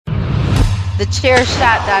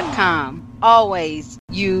Thechairshot.com. Always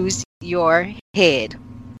use your head.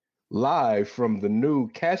 Live from the new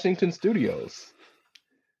Cashington Studios.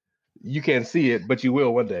 You can't see it, but you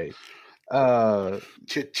will one day.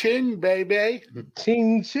 Cha-ching, baby.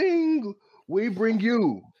 Ching, ching. We bring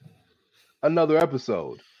you another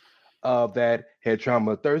episode of that Head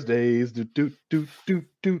Trauma Thursdays. Do, do, do, do,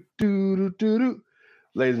 do, do, do, do.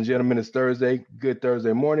 Ladies and gentlemen, it's Thursday. Good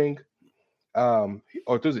Thursday morning.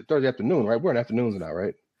 Or Thursday afternoon, right? We're in afternoons now,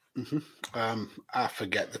 right? Mm-hmm. I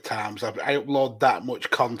forget the times. I upload that much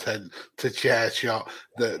content to Chairshot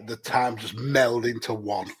that the times just meld into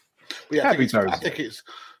one. But yeah, Happy Thursday. I think it's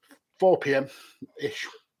 4 p.m. ish.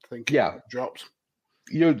 I think it drops.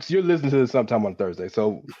 You're listening to this sometime on Thursday,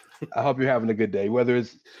 so I hope you're having a good day. Whether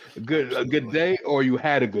it's a good day or you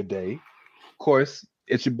had a good day. Of course,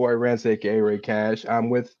 it's your boy Rance, aka Ray Cash. I'm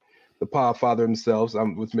with the Podfather himself.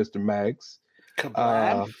 I'm with Mr. Mags. He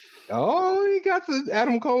got the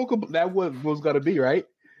Adam Cole. That was going to be right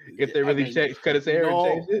if they really cut his hair and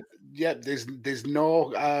changed it. Yeah, there's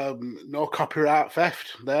no copyright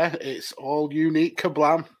theft there. It's all unique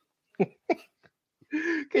kablam.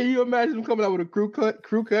 Can you imagine him coming out with a crew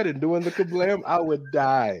cut and doing the kablam? I would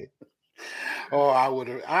die. Oh, I would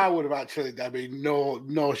have actually. I mean,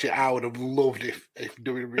 no shit. I would have loved if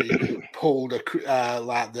WWE pulled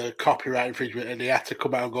like the copyright infringement and he had to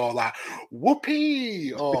come out and go like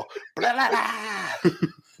whoopee or blah blah blah.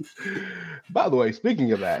 By the way,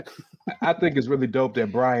 speaking of that, I think it's really dope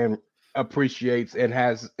that Brian appreciates and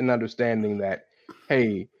has an understanding that,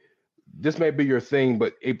 hey, this may be your thing,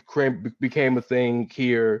 but it became a thing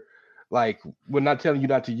here. Like, we're not telling you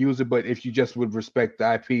not to use it, but if you just would respect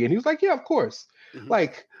the IP. And he was like, yeah, of course. Mm-hmm.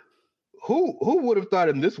 Like, who would have thought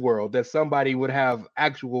in this world that somebody would have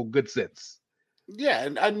actual good sense? Yeah,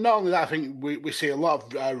 and not only that, I think we see a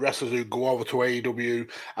lot of wrestlers who go over to AEW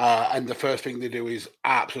and the first thing they do is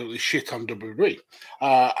absolutely shit on WWE.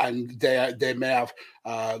 And they may have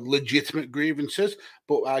legitimate grievances,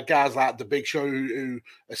 but guys like The Big Show who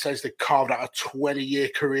essentially carved out a 20-year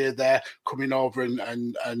career there, coming over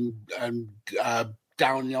and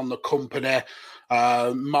downing on the company.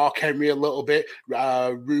 Mark Henry a little bit.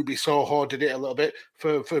 Ruby Soho did it a little bit.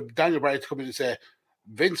 For Daniel Bryan to come in and say,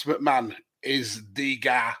 Vince McMahon is the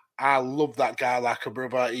guy. I love that guy like a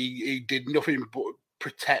brother. He did nothing but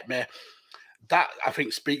protect me. That, I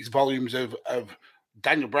think, speaks volumes of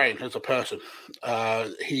Daniel Bryan as a person.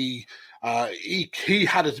 He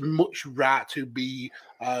had as much right to be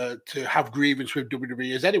to have grievance with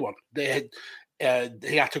WWE as anyone. He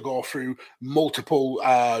had to go through multiple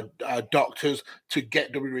doctors to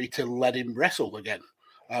get WWE to let him wrestle again.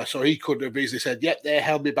 So he could have easily said, "Yep, they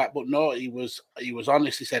held me back," but no, he was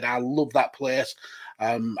honest. He said, "I love that place.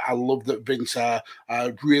 I love that Vince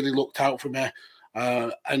really looked out for me."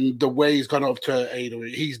 And the way he's gone up to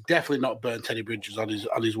AEW, he's definitely not burnt any bridges on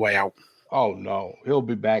his way out. Oh no, he'll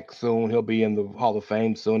be back soon. He'll be in the Hall of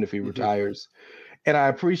Fame soon if he retires. And I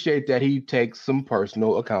appreciate that he takes some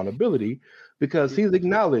personal accountability because he's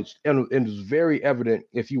acknowledged, and it's very evident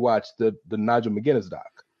if you watch the Nigel McGuinness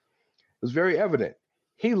doc. It's very evident.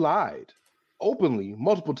 He lied openly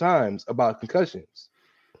multiple times about concussions.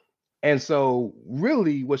 And so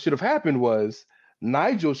really what should have happened was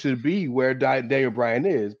Nigel should be where Daniel Bryan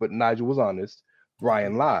is, but Nigel was honest.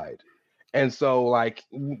 Bryan lied. And so like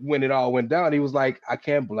when it all went down, he was like, I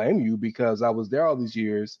can't blame you because I was there all these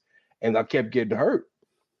years and I kept getting hurt.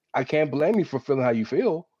 I can't blame you for feeling how you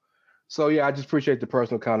feel. So yeah, I just appreciate the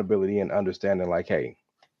personal accountability and understanding like, hey,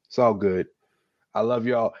 it's all good. I love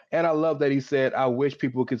y'all. And I love that he said, I wish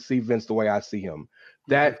people could see Vince the way I see him.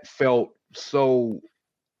 That felt so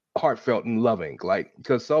heartfelt and loving. Like,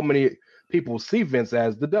 because so many people see Vince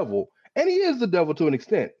as the devil. And he is the devil to an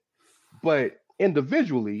extent. But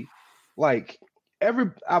individually, like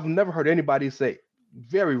I've never heard anybody say,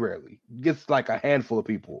 very rarely, it's like a handful of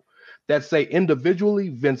people that say individually,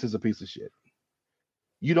 Vince is a piece of shit.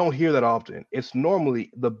 You don't hear that often. It's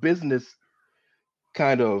normally the business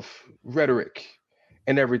kind of rhetoric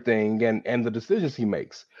and everything and the decisions he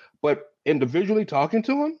makes. But individually talking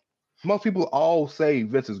to him, most people all say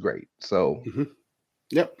Vince is great. So,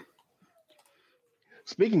 Yep.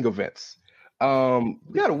 Speaking of Vince, we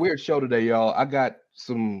got a weird show today, y'all. I got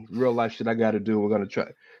some real life shit I got to do. We're going to try.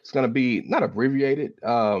 It's going to be not abbreviated.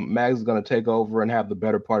 Mags is going to take over and have the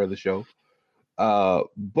better part of the show.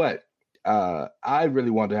 But I really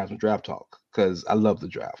wanted to have some draft talk because I love the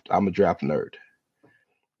draft. I'm a draft nerd.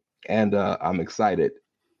 And I'm excited.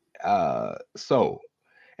 And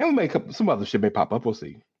we may some other shit may pop up. We'll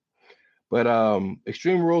see. But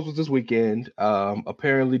Extreme Rules was this weekend.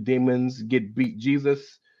 Apparently, Demons get beat.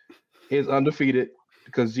 Jesus is undefeated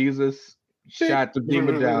because Jesus shot the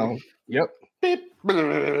demon down. Yep.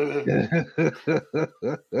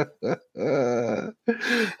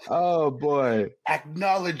 Oh boy.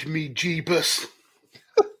 Acknowledge me, Jeebus.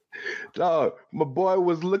 Dog, my boy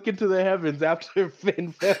was looking to the heavens after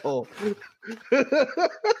Finn fell.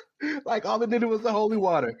 Like all it needed was the holy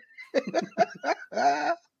water.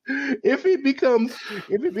 If he becomes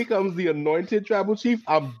the anointed tribal chief,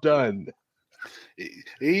 I'm done.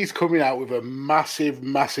 He's coming out with a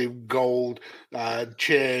massive gold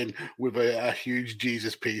chain with a huge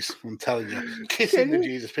Jesus piece. I'm telling you, kissing the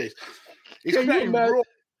Jesus piece. He's coming out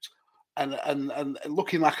and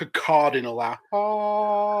looking like a cardinal. Like,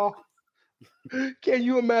 oh. Can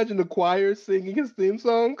you imagine the choir singing his theme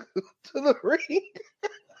song to the ring?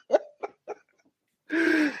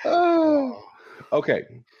 Oh. Okay.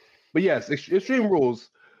 But yes, Extreme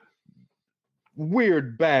Rules,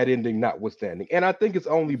 weird, bad ending notwithstanding. And I think it's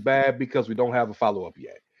only bad because we don't have a follow-up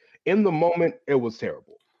yet. In the moment, it was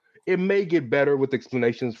terrible. It may get better with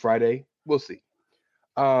explanations Friday. We'll see.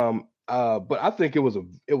 But I think it was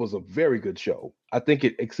a very good show. I think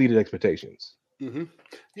it exceeded expectations. Mm-hmm.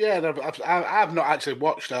 Yeah, and I've not actually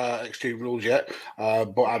watched Extreme Rules yet,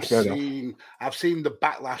 but I've seen the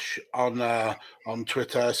backlash on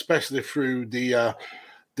Twitter, especially through the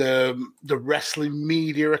wrestling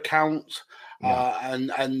media accounts,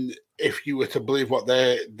 and if you were to believe what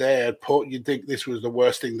they had put, you'd think this was the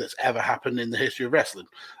worst thing that's ever happened in the history of wrestling.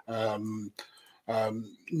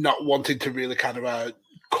 Not wanting to really kind of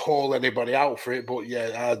call anybody out for it, but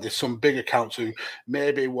there's some big accounts who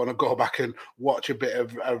maybe want to go back and watch a bit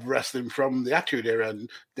of wrestling from the Attitude Era, and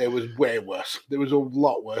there was way worse. There was a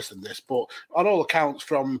lot worse than this, but on all accounts,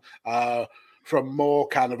 from more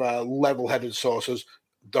kind of level-headed sources,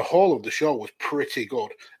 the whole of the show was pretty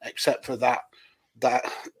good, except for that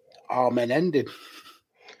Amen ending.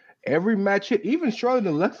 Every match hit, even Charlotte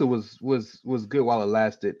and Alexa was good while it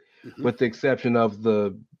lasted, with the exception of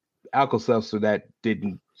the Alka-Seltzer that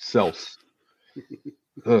didn't sell.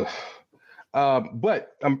 But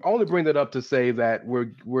I'm only bringing that up to say that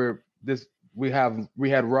we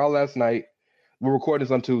had Raw last night. We're recording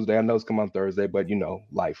this on Tuesday. I know it's come on Thursday, but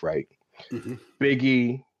life, right? Mm-hmm. Big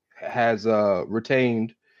E has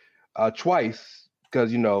retained twice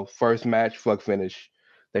because first match, fuck finish.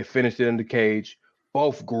 They finished it in the cage.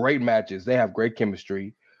 Both great matches. They have great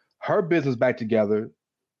chemistry. Her business back together,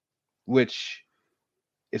 which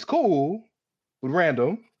is cool, but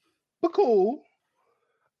random, but cool.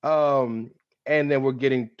 And then we're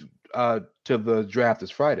getting to the draft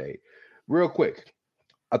this Friday. Real quick,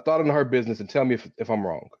 I thought on Her Business, and tell me if I'm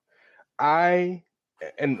wrong.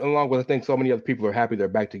 And along with I think so many other people are happy they're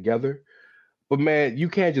back together. But man, you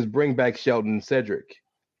can't just bring back Shelton and Cedric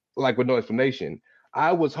like with no explanation.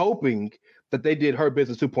 I was hoping that they did Her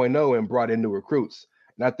Business 2.0 and brought in new recruits.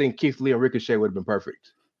 And I think Keith Lee and Ricochet would have been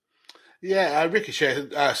perfect. Yeah, Ricochet,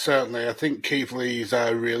 certainly. I think Keith Lee's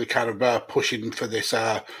really kind of pushing for this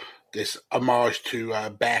homage to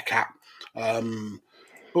Bearcat.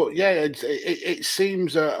 But yeah, it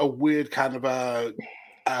seems a weird kind of a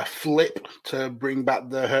flip to bring back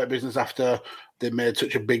the Hurt Business after they made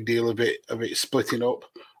such a big deal of it splitting up.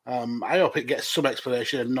 I hope it gets some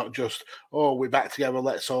explanation and not just, we're back together,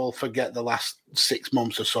 let's all forget the last 6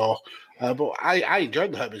 months or so. But I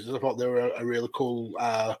enjoyed the Hurt Business. I thought they were a really cool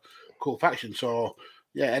faction. So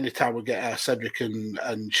yeah, anytime we get Cedric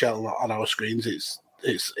and Shelton on our screens,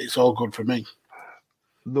 it's all good for me.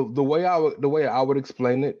 The way I would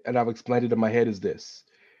explain it, and I've explained it in my head, is this: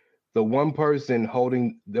 the one person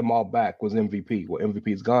holding them all back was MVP. Well,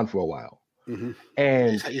 MVP's gone for a while. Mm-hmm.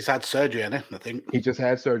 And he's had surgery, I think. He just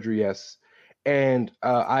had surgery, yes. And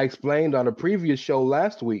I explained on a previous show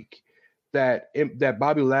last week that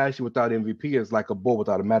Bobby Lashley without MVP is like a bull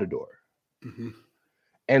without a matador. Mm-hmm.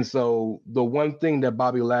 And so the one thing that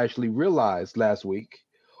Bobby Lashley realized last week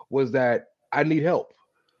was that I need help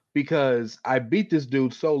because I beat this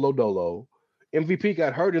dude solo dolo. MVP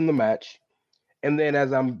got hurt in the match. And then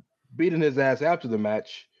as I'm beating his ass after the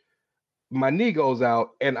match, my knee goes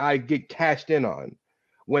out and I get cashed in on.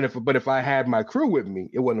 But if I had my crew with me,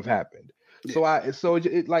 it wouldn't have happened. Yeah. So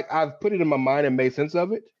I've put it in my mind and made sense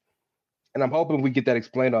of it. And I'm hoping we get that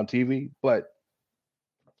explained on TV. But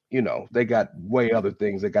they got way other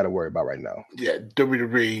things they got to worry about right now. Yeah,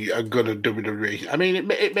 WWE are good at WWE. I mean,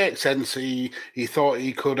 it makes sense. He thought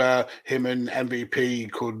he could, him and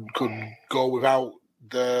MVP could go without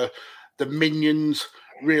the minions.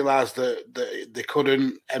 Realised that they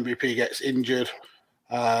couldn't. MVP gets injured,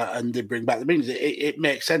 and they bring back the minions. It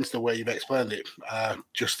makes sense the way you've explained it.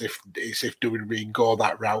 Just if WWE go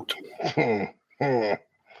that route.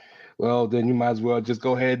 Well, then you might as well just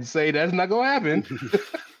go ahead and say that's not going to happen.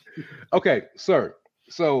 Okay, sir.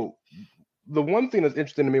 So the one thing that's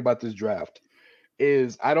interesting to me about this draft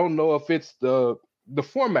is I don't know if it's the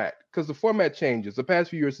format, because the format changes. The past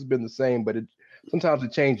few years has been the same, but sometimes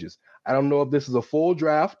it changes. I don't know if this is a full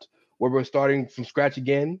draft where we're starting from scratch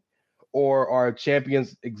again, or are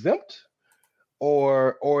champions exempt,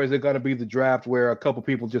 or is it going to be the draft where a couple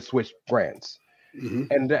people just switch brands?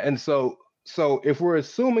 Mm-hmm. And so if we're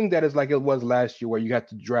assuming that it's like it was last year where you had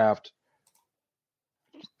to draft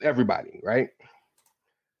everybody, right?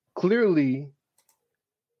 Clearly,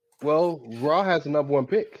 well, Raw has the number one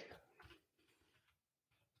pick.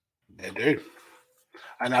 They do.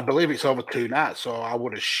 And I believe it's over 2 nights, so I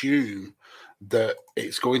would assume that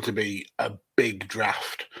it's going to be a big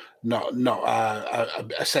draft, not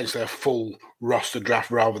essentially a full roster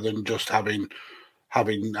draft, rather than just having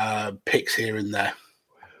picks here and there.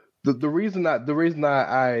 The reason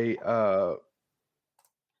I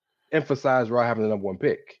emphasize Raw having the number one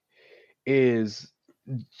pick is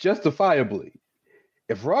justifiably,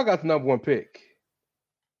 if Raw got the number one pick,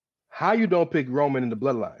 how you don't pick Roman in the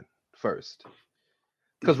Bloodline first?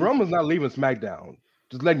 Because Roman's not leaving SmackDown.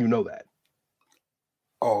 Just letting you know that.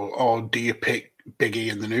 Or do you pick Big E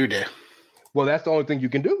in the New Day? Well, that's the only thing you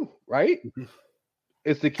can do, right?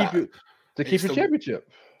 Is to keep your championship.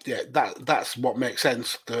 Yeah, that's what makes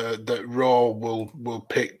sense. The Raw will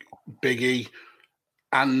pick Big E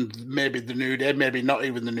and maybe the New Day, maybe not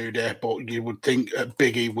even the New Day, but you would think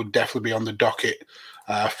Big E would definitely be on the docket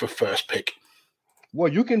for first pick.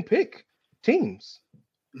 Well, you can pick teams,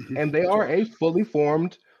 and they are a fully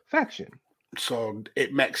formed faction. So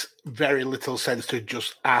it makes very little sense to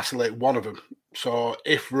just isolate one of them. So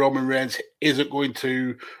if Roman Reigns isn't going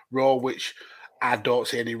to Raw, which I don't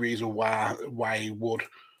see any reason why he would,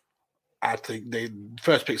 I think the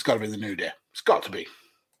first pick's got to be the New Day. It's got to be.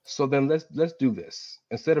 So then let's do this.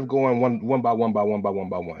 Instead of going one by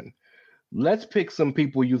one, let's pick some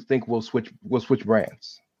people you think will switch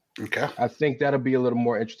brands. Okay. I think that'll be a little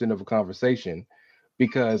more interesting of a conversation,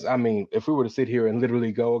 because I mean, if we were to sit here and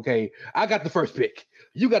literally go, okay, I got the first pick,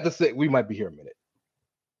 you got the sixth, we might be here a minute.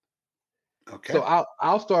 Okay. So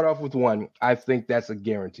I'll start off with one. I think that's a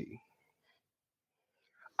guarantee.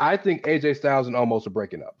 I think AJ Styles and Omos are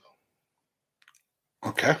breaking up.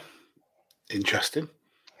 Okay. Interesting.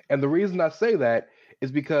 And the reason I say that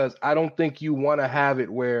is because I don't think you want to have it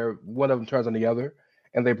where one of them turns on the other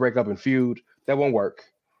and they break up and feud. That won't work.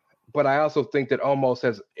 But I also think that Omos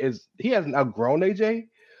hasn't outgrown AJ,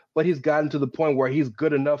 but he's gotten to the point where he's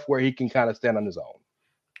good enough where he can kind of stand on his own.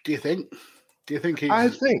 Do you think I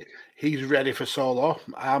think he's ready for Solo?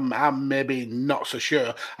 I'm maybe not so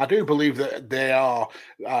sure. I do believe that they are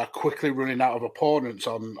quickly running out of opponents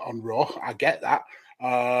on Raw. I get that.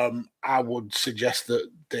 I would suggest that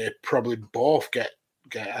they probably both get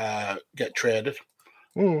traded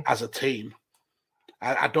as a team.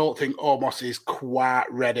 I don't think Omos is quite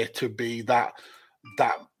ready to be that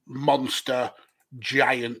monster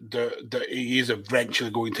giant that he is eventually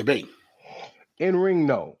going to be. In ring,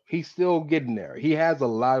 no. He's still getting there. He has a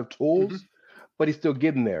lot of tools, but he's still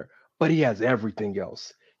getting there. But he has everything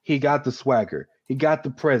else. He got the swagger. He got the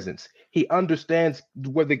presence. He understands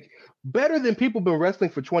better than people been wrestling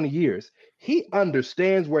for 20 years. He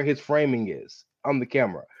understands where his framing is on the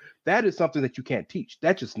camera. That is something that you can't teach.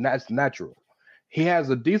 That's natural. He has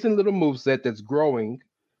a decent little moveset that's growing.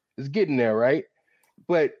 It's getting there, right?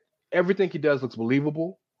 But everything he does looks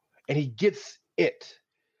believable, and he gets it.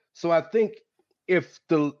 So I think if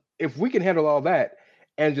we can handle all that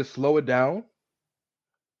and just slow it down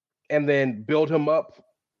and then build him up,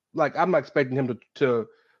 like I'm not expecting him to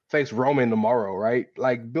face Roman tomorrow, right?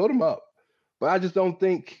 Like build him up. But I just don't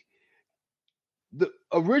think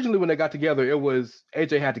originally when they got together, it was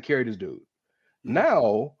AJ had to carry this dude.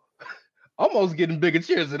 Now, almost getting bigger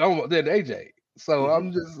cheers than AJ. So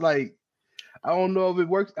I'm just like, I don't know if it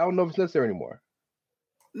works. I don't know if it's necessary anymore.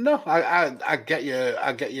 No, I get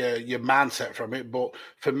your mindset from it, but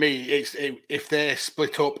for me, if they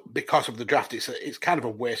split up because of the draft, it's kind of a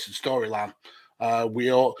wasted storyline.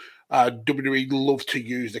 WWE love to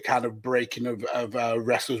use the kind of breaking of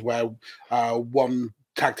wrestlers where one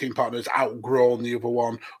tag team partner has outgrown the other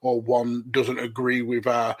one, or one doesn't agree with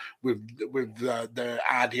the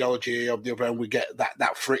ideology of the other, and we get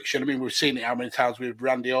that friction. I mean, we've seen it how many times with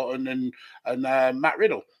Randy Orton and Matt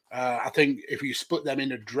Riddle. I think if you split them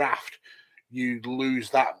in a draft, you lose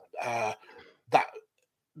that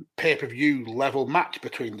pay-per-view level match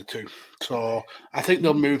between the two. So I think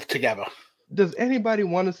they'll move together. Does anybody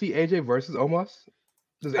want to see AJ versus Omos?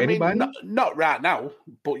 Does anybody? Not right now,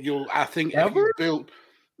 but I think ever.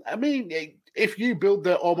 if you build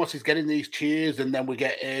the almost is getting these cheers, and then we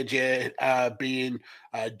get AJ being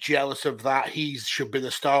jealous of that, he should be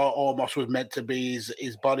the star. Almost was meant to be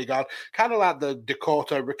his bodyguard, kind of like the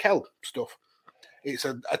Dakota Raquel stuff. It's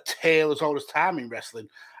a tale as old as time in wrestling.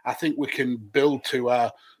 I think we can build to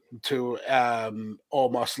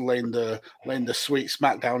almost laying the sweet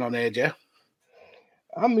smackdown on AJ.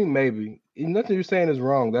 I mean, maybe nothing you're saying is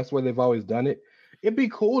wrong. That's why they've always done it. It'd be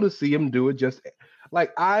cool to see him do it. Just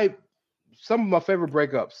like some of my favorite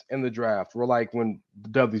breakups in the draft were like when the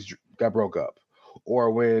Dudleys got broke up,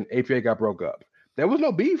 or when APA got broke up. There was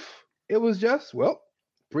no beef. It was just, well,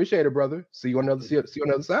 appreciate it, brother. See you on the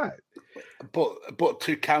other side. But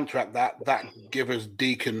to counteract that give us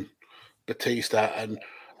Deacon Batista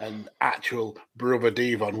and actual brother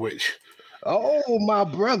Devon, which my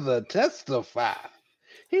brother, testify.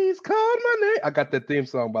 He's called my name. I got that theme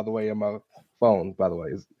song, by the way, in my phone. By the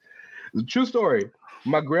way, it's a true story.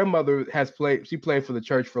 My grandmother she played for the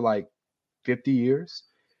church for like 50 years.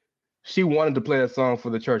 She wanted to play that song for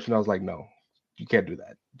the church, and I was like, no, you can't do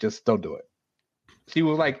that. Just don't do it. She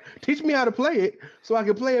was like, teach me how to play it so I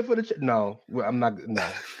can play it for the church. No, I'm not. No.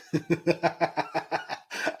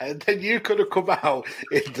 And then you could have come out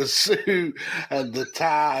in the suit and the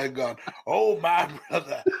tie and gone, oh, my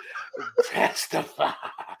brother, testify.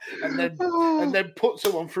 And then put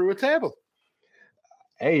someone through a table.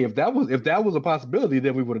 Hey, if that was a possibility,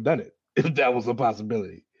 then we would have done it. If that was a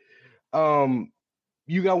possibility.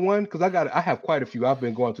 You got one? Because I have quite a few. I've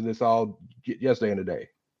been going through this all yesterday and today.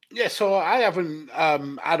 Yeah, so I haven't.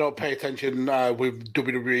 I don't pay attention with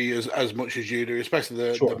WWE as much as you do, especially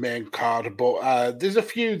the main card. But there's a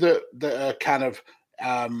few that are kind of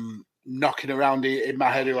knocking around in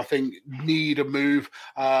my head who I think need a move.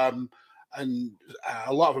 And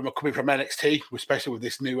a lot of them are coming from NXT, especially with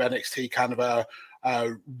this new NXT kind of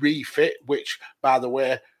a refit, which, by the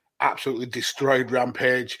way, absolutely destroyed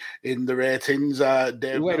Rampage in the ratings.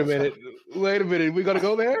 Wait a minute. We gonna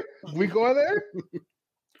go there? We going there?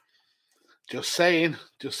 Just saying.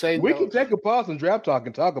 We can take a pause and draft talk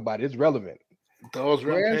and talk about it. It's relevant. Those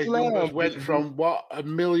Rampage numbers went from what,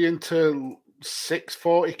 1 million to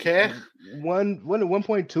 640K?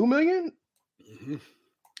 1.2 million? Mm-hmm.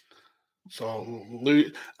 So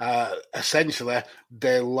essentially,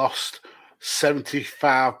 they lost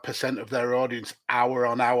 75% of their audience hour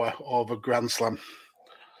on hour over Grand Slam.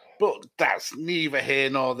 But that's neither here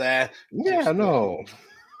nor there. Yeah, no.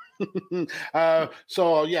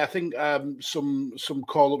 So yeah, I think some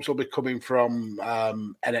call-ups will be coming from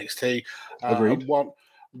NXT. Agreed.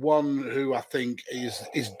 One who I think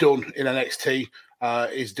is done in NXT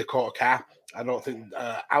is Dakota Kai. I don't think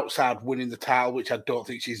outside winning the title, which I don't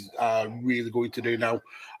think she's really going to do now.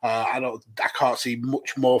 I can't see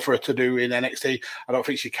much more for her to do in NXT. I don't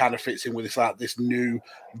think she kind of fits in with this new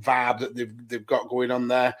vibe that they've got going on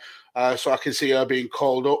there. So I can see her being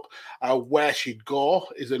called up. Where she'd go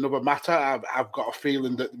is another matter. I've got a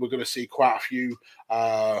feeling that we're going to see quite a few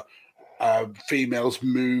females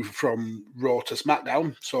move from Raw to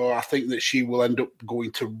SmackDown. So I think that she will end up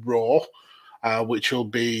going to Raw, which it'll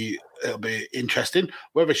be interesting.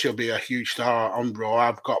 Whether she'll be a huge star on Raw,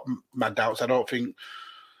 I've got my doubts.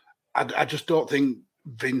 I just don't think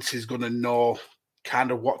Vince is going to know kind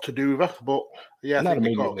of what to do with her. But yeah, I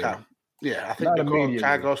think Dakota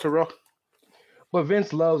Kai goes to Raw. But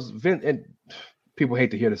Vince, and people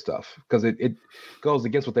hate to hear this stuff because it goes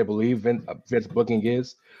against what they believe Vince booking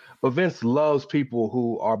is. But Vince loves people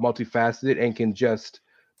who are multifaceted and can just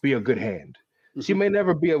be a good hand. Mm-hmm. She may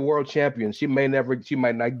never be a world champion. She might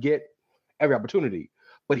not get every opportunity,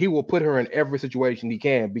 but he will put her in every situation he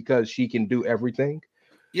can because she can do everything.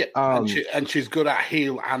 Yeah, and she's good at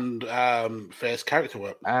heel and face character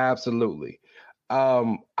work. Absolutely.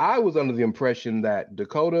 I was under the impression that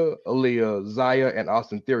Dakota, Aaliyah, Zaya, and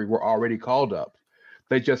Austin Theory were already called up.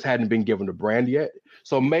 They just hadn't been given a brand yet.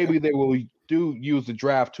 So maybe they will use the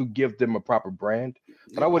draft to give them a proper brand.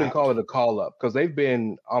 But I wouldn't call it a call-up because they've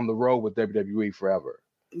been on the road with WWE forever.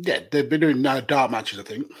 Yeah, they've been doing dark matches, I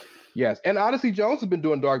think. Yes, and Odyssey Jones has been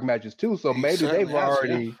doing dark matches too. So maybe they've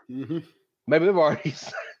already, maybe they've already,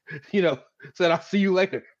 said I'll see you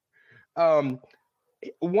later. One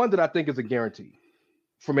that I think is a guarantee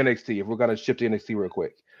from NXT. If we're gonna shift to NXT real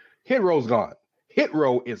quick, Hit Row's gone. Hit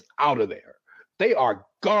Row is out of there. They are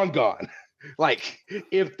gone. Like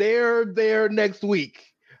if they're there next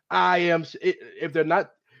week, if they're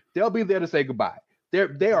not, they'll be there to say goodbye.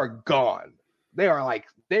 They are gone. They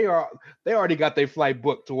already got their flight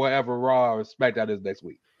booked to wherever Raw or SmackDown is next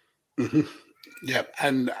week. Mm-hmm. Yeah,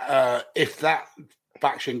 and if that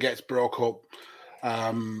faction gets broke up,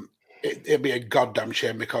 it'll be a goddamn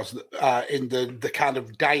shame because in the kind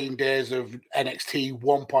of dying days of NXT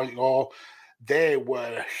 1.0, they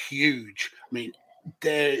were huge. I mean,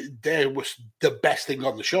 they was the best thing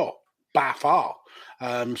on the show by far.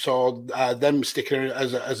 So them sticking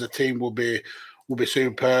as a team will be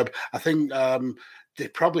superb. I think they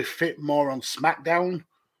probably fit more on SmackDown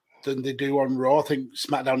than they do on Raw. I think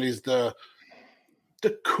SmackDown is the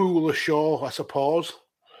cooler show, I suppose.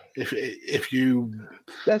 If you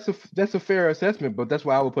that's a fair assessment, but that's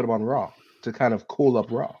why I would put them on Raw to kind of cool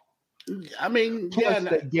up Raw. I mean, plus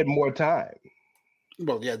they get more time.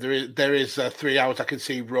 Well, yeah, there is 3 hours. I can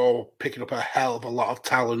see Raw picking up a hell of a lot of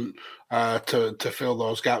talent to fill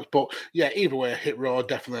those gaps. But yeah, either way, hit Raw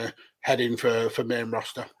definitely heading for main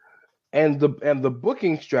roster. And the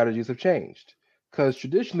booking strategies have changed because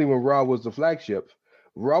traditionally when Raw was the flagship,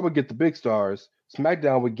 Raw would get the big stars,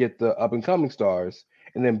 SmackDown would get the up and coming stars,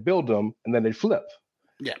 and then build them, and then they flip.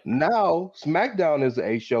 Yeah. Now SmackDown is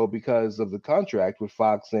a show because of the contract with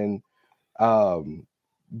Fox and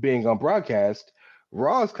being on broadcast.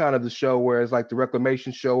 Raw is kind of the show where it's like the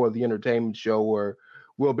reclamation show or the entertainment show where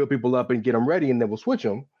we'll build people up and get them ready and then we'll switch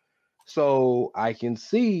them. So I can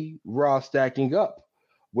see Raw stacking up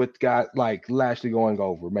with guys like Lashley going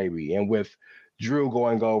over maybe and with Drew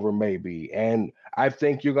going over maybe. And I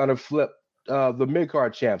think you're going to flip the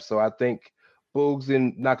mid-card champs. So I think Boogs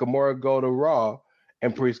and Nakamura go to Raw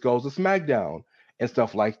and Priest goes to SmackDown and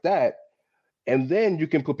stuff like that. And then you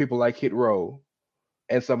can put people like Hit Row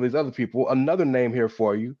and some of these other people. Another name here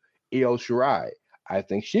for you, Io Shirai. I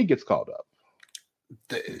think she gets called up.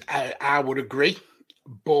 I would agree,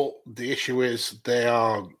 but the issue is they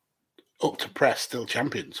are up to press still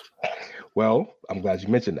champions. Well, I'm glad you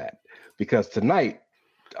mentioned that because tonight,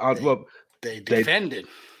 they defended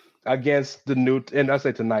against the new. And I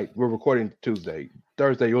say tonight, we're recording Tuesday.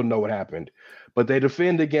 Thursday, you'll know what happened, but they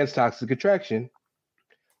defend against Toxic Attraction.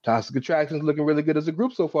 Toxic Attraction is looking really good as a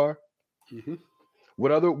group so far. Mm-hmm.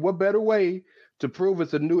 What better way to prove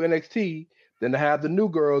it's a new NXT than to have the new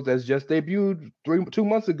girls that's just debuted 2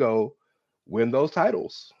 months ago win those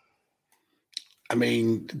titles? I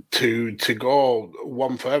mean, to go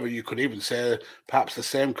one further, you could even say perhaps the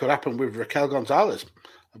same could happen with Raquel Gonzalez.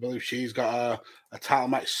 I believe she's got a title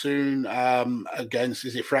match soon against,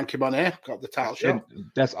 is it Frankie Monet? Got the title shot.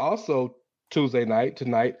 That's also Tuesday night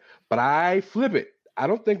tonight, but I flip it. I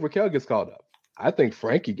don't think Raquel gets called up. I think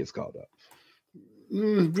Frankie gets called up.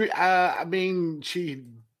 I mean,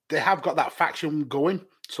 they have got that faction going,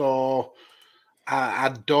 so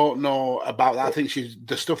I don't know about that. I think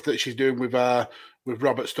the stuff that she's doing with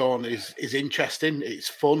Robert Stone is interesting. It's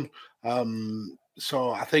fun.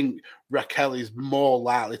 So I think Raquel is more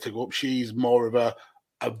likely to go up. She's more of a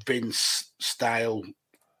Vince style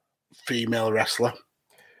female wrestler.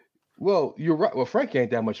 Well, you're right. Well, Frankie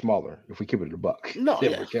ain't that much smaller if we keep it a buck than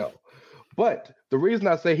Raquel. But the reason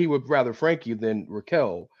I say he would rather Frankie than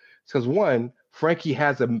Raquel is because one, Frankie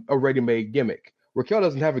has a ready-made gimmick. Raquel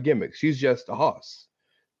doesn't have a gimmick. She's just a hoss.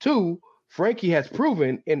 Two, Frankie has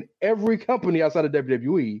proven in every company outside of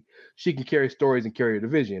WWE she can carry stories and carry a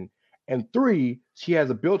division. And three, she has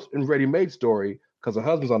a built and ready-made story because her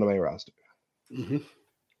husband's on the main roster. Mm-hmm.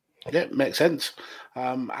 Yeah, makes sense.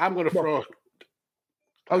 I'm going to throw.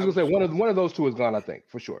 I was going to say one of those two is gone, I think,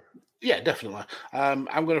 for sure. Yeah, definitely. I'm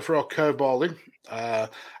going to throw a curveball in,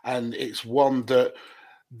 and it's one that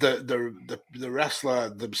the wrestler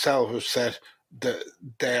themselves have said that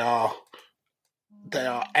they are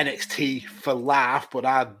NXT for life. But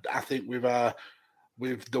I think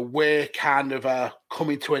with the way kind of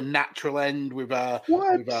coming to a natural end with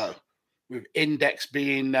Index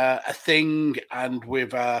being a thing and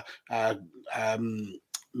with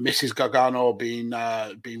Mrs. Gargano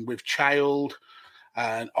being with child.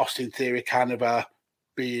 And Austin Theory kind of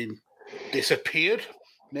being disappeared,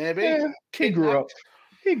 maybe. Yeah, he grew up.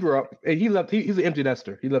 And he left. He's an empty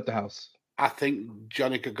nester. He left the house. I think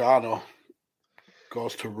Johnny Gargano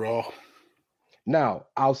goes to Raw. Now,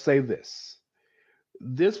 I'll say this.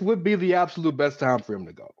 This would be the absolute best time for him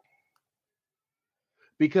to go.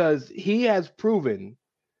 Because he has proven,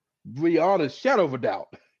 beyond a shadow of a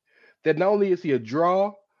doubt, that not only is he a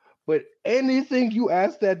draw, but anything you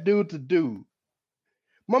ask that dude to do,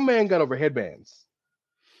 my man got over headbands.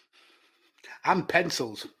 And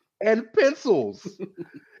pencils. And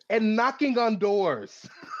knocking on doors.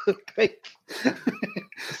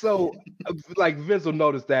 So, like, Vince will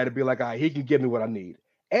notice that and be like, all right, he can give me what I need.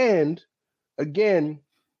 And, again,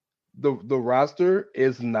 the roster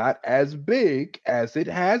is not as big as it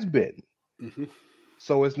has been. Mm-hmm.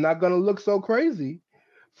 So it's not going to look so crazy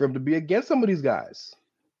for him to be against some of these guys.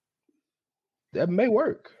 That may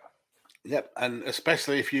work. Yep, and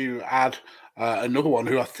especially if you add another one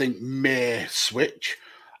who I think may switch.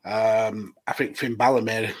 I think Finn Balor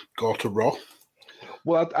may go to Raw.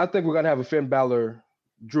 Well, I think we're gonna have a Finn Balor,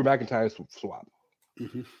 Drew McIntyre swap.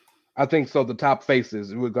 Mm-hmm. I think so. The top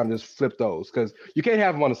faces, we're gonna just flip those because you can't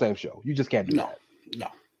have them on the same show. You just can't do that. No.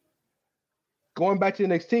 Going back to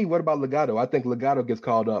NXT, what about Legado? I think Legado gets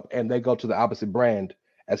called up and they go to the opposite brand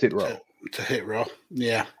as Hit Row. To Hit Row,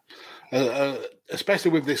 yeah.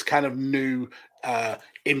 Especially with this kind of new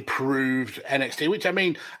improved NXT, which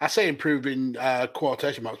I say improved in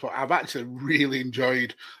quotation marks, but I've actually really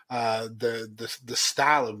enjoyed the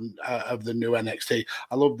style of the new NXT.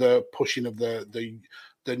 I love the pushing of the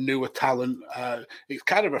newer talent. It's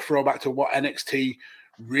kind of a throwback to what NXT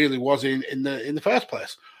really was in the first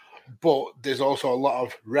place. But there's also a lot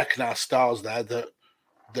of recognized stars there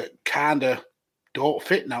that kind of don't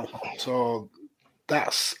fit now. So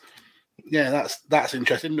that's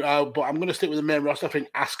interesting. But I'm going to stick with the main roster. I think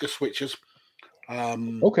Asuka switches.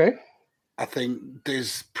 Okay. I think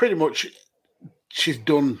there's pretty much she's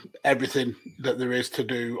done everything that there is to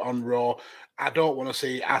do on Raw. I don't want to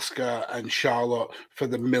see Asuka and Charlotte for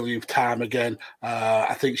the millionth time again.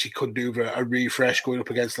 I think she could do a refresh going up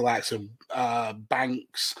against the likes of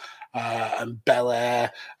Banks and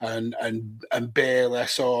Belair and Bayley.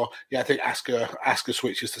 So yeah, I think Asuka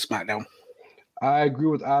switches to SmackDown. I agree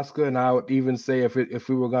with Asuka, and I would even say if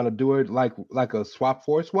we were gonna do it like a swap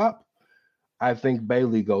for a swap, I think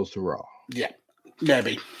Bayley goes to Raw. Yeah,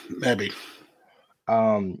 maybe.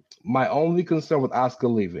 My only concern with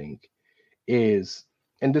Asuka leaving is,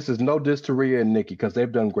 and this is no diss to Rhea and Nikki because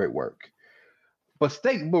they've done great work, but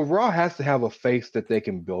Raw has to have a face that they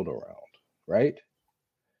can build around, right?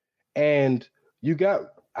 And you got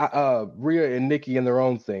Rhea and Nikki in their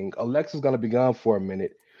own thing. Alexa's gonna be gone for a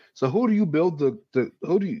minute. So who do you build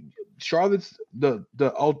Charlotte's the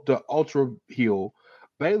ultra heel,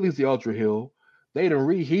 Bayley's the ultra heel. They done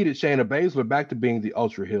reheated Shayna Baszler back to being the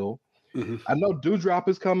ultra heel. Mm-hmm. I know Doudrop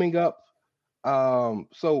is coming up.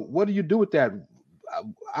 So what do you do with that?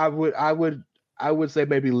 I would say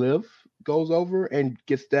maybe Liv goes over and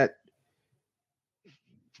gets that,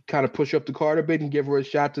 kind of push up the card a bit and give her a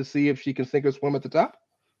shot to see if she can sink or swim at the top.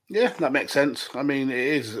 Yeah, that makes sense. It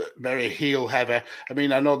is very heel heavy.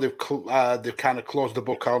 I know they've kind of closed the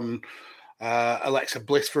book on Alexa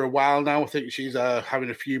Bliss for a while now. I think she's having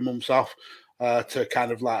a few months off to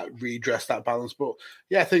kind of like redress that balance. But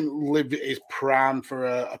yeah, I think Liv is primed for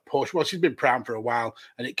a push. Well, she's been primed for a while,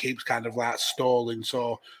 and it keeps kind of like stalling.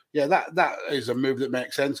 So yeah, that is a move that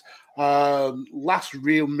makes sense. Last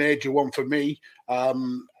real major one for me,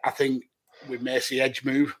 I think we may see Edge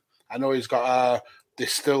move. I know he's got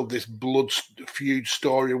there's still this blood feud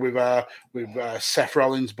story with Seth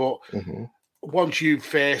Rollins, but once you've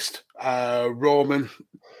faced Roman,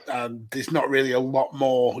 there's not really a lot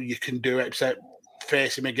more you can do except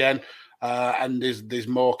face him again. And there's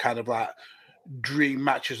more kind of like dream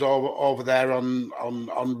matches over there on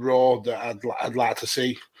Raw that I'd like to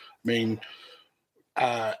see.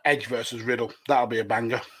 Edge versus Riddle, that'll be a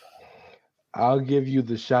banger. I'll give you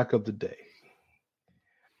the shock of the day.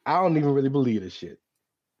 I don't even really believe this shit,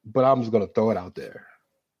 but I'm just gonna throw it out there.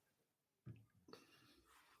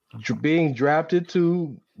 Being drafted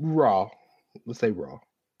to Raw, let's say Raw,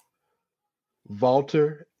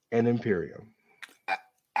 Walter and Imperium.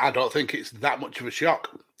 I don't think it's that much of a shock.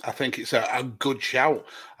 I think it's a good shout.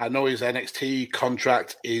 I know his NXT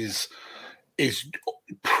contract is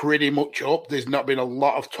pretty much up. There's not been a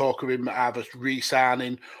lot of talk of him either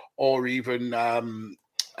re-signing or even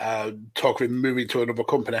talk of him moving to another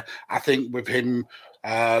company. I think with him,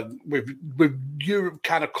 with Europe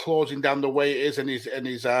kind of closing down the way it is, and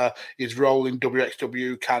his role in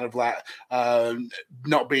WXW kind of like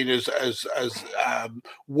not being as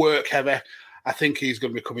work heavy, I think he's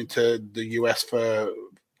going to be coming to the US for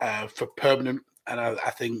permanent, and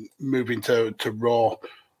I think moving to Raw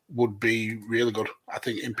would be really good. I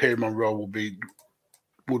think Imperium on Raw would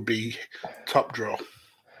be top draw.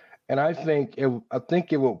 And I think it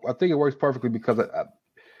works perfectly because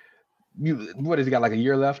what has he got, like a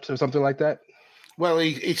year left or something like that? Well,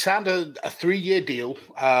 he signed a 3-year deal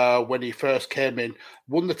when he first came in,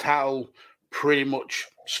 won the title pretty much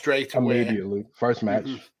straight away. Immediately, first match.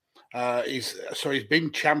 He's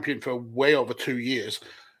been champion for way over 2 years.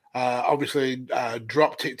 Obviously,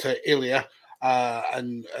 dropped it to Ilya,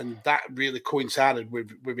 and that really coincided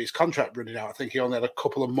with his contract running out. I think he only had a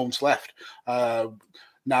couple of months left.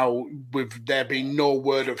 Now, with there being no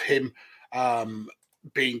word of him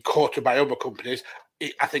being courted by other companies,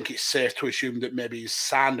 I think it's safe to assume that maybe he's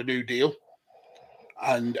signed a new deal,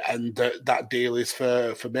 and that deal is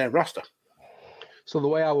for main roster. So the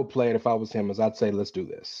way I would play it if I was him is I'd say, let's do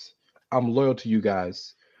this. I'm loyal to you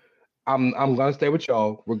guys. I'm gonna stay with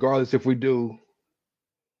y'all, regardless if we do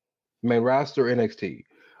main roster or NXT.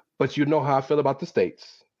 But you know how I feel about the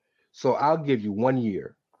States. So I'll give you 1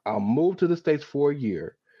 year. I'll move to the States for a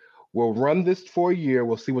year. We'll run this for a year.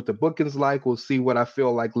 We'll see what the booking's like. We'll see what I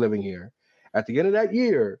feel like living here. At the end of that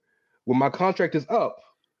year, when my contract is up,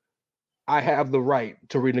 I have the right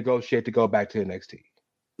to renegotiate to go back to NXT.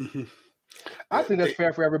 Mm-hmm. I think that's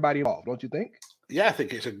fair for everybody involved, don't you think? Yeah, I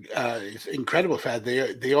think it's incredibly fair.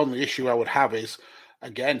 The only issue I would have is,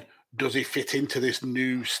 again, does he fit into this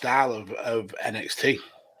new style of NXT?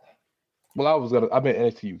 Well, I meant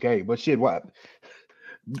NXT UK, but shit, what?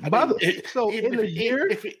 In a year,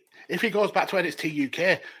 if he goes back to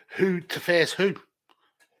NXT UK, who to face who?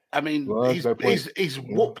 I mean, he's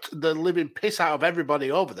whooped the living piss out of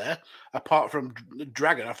everybody over there, apart from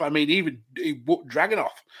Dragunov. I mean, even he whooped Dragunov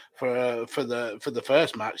for the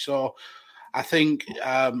first match. So I think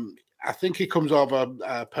he comes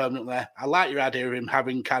over permanently. I like your idea of him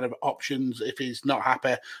having kind of options if he's not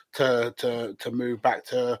happy to move back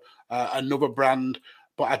to another brand.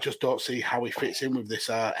 But I just don't see how he fits in with this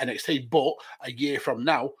NXT. But a year from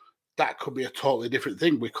now, that could be a totally different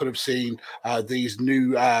thing. We could have seen these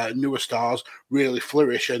newer stars really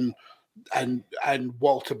flourish and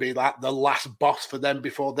Walter be like the last boss for them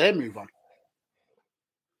before they move on.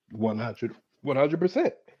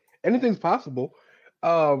 100%. Anything's possible.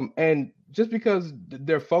 And just because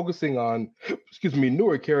they're focusing on,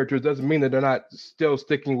 newer characters doesn't mean that they're not still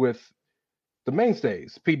sticking with the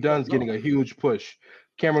mainstays. Pete Dunne's getting a huge push.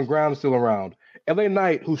 Cameron Grimes still around. LA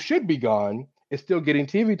Knight, who should be gone, is still getting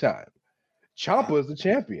TV time. Ciampa is the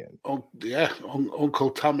champion.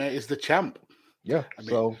 Uncle Tommy is the champ. Yeah.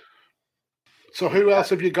 So who else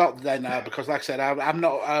have you got then? Because like I said, I'm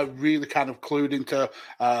not really kind of clued into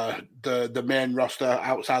the main roster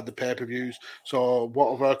outside the pay-per-views. So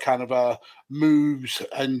what other kind of moves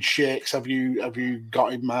and shakes have you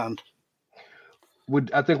got in mind?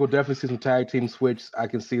 I think we'll definitely see some tag team switch. I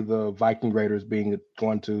can see the Viking Raiders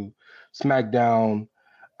going to SmackDown.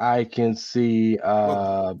 I can see.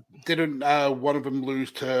 Didn't one of them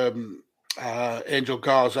lose to Angel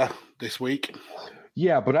Garza this week?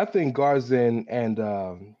 Yeah, but I think Garza and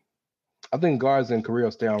Carrillo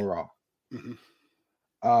stay on Raw.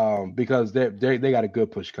 Mm-hmm. Because they got a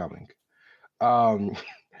good push coming.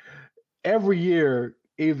 Every year,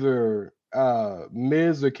 either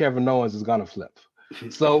Miz or Kevin Owens is gonna flip.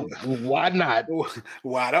 So why not?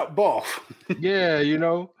 Why not both? Yeah,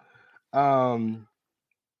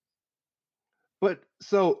 But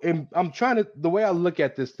I'm trying to, the way I look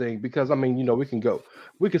at this thing, because I mean,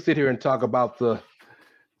 we can sit here and talk about the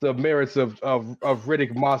merits of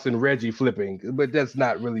Riddick Moss and Reggie flipping, but that's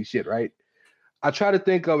not really shit, right? I try to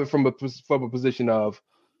think of it from a position of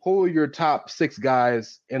who are your top 6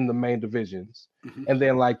 guys in the main divisions, mm-hmm. and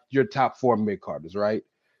then like your top 4 mid-carders, right?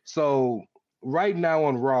 So right now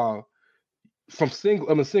on Raw, from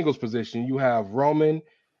singles position, you have Roman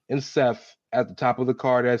and Seth at the top of the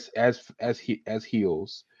card as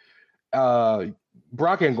heels.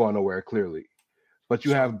 Brock ain't going nowhere, clearly, but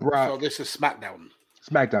you have Brock. So this is SmackDown.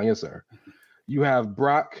 SmackDown, yes, sir. You have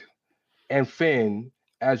Brock and Finn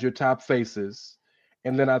as your top faces,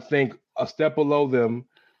 and then I think a step below them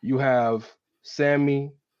you have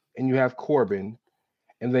Sammy and you have Corbin,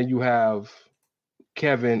 and then you have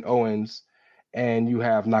Kevin Owens and you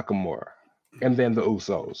have Nakamura, and then the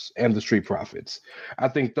Usos and the Street Profits. I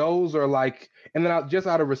think those are like, and then just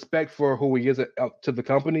out of respect for who he is to the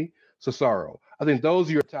company, Cesaro. I think those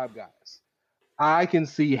are your top guys. I can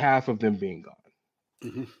see half of them being gone.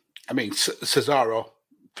 Mm-hmm. I mean, Cesaro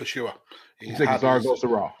for sure. You think Cesaro goes to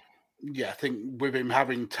Raw? Yeah, I think with him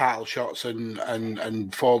having title shots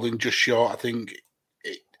and falling just short, I think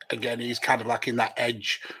again he's kind of like in that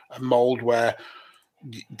edge mold where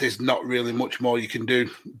there's not really much more you can do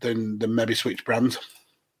than maybe switch brands.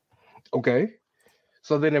 Okay,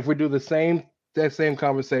 so then if we do that same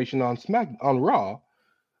conversation on Raw,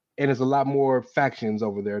 and there's a lot more factions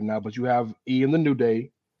over there now, but you have E and the New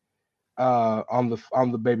Day on the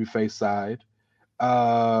babyface side,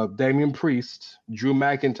 Damian Priest, Drew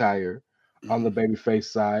McIntyre on the babyface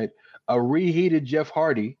side, a reheated Jeff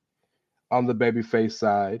Hardy on the babyface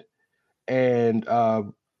side, and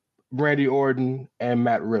Randy Orton and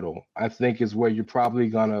Matt Riddle, I think, is where you're probably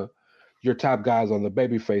your top guys on the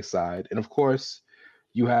babyface side. And of course,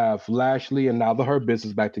 you have Lashley and now the Hurt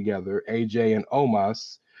Business back together, AJ and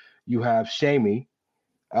Omos. You have Shamey.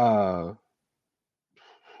 Who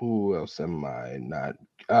else am I not?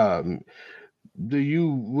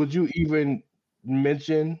 Would you even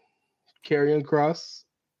mention Karrion Kross?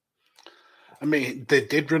 I mean, they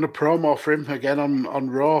did run a promo for him again on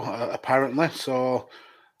Raw, apparently. So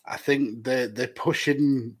I think they're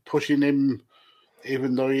pushing him,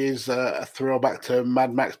 even though he is a throwback to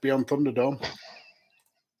Mad Max Beyond Thunderdome.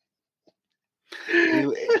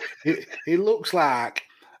 He looks like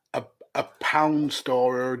a pound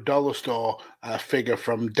store or a dollar store figure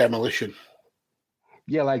from Demolition.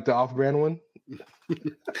 Yeah, like the off-brand one.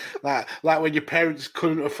 like when your parents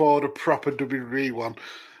couldn't afford a proper WWE one,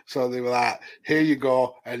 so they were like, "Here you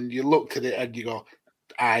go," and you looked at it and you go,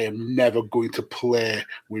 "I am never going to play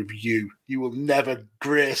with you. You will never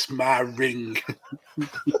grace my ring."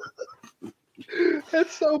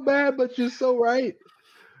 That's so bad, but you're so right.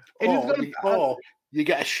 And you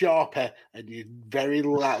get a Sharpie and you very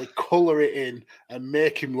lightly colour it in and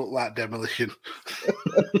make him look like Demolition.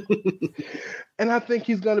 And I think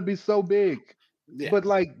he's going to be so big. Yeah. But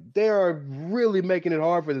like they are really making it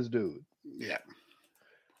hard for this dude. Yeah.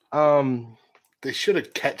 They should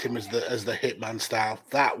have kept him as the Hitman style.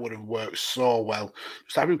 That would have worked so well.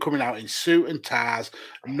 Just have him coming out in suit and ties,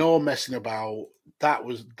 no messing about.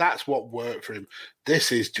 That's what worked for him.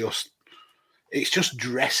 This is just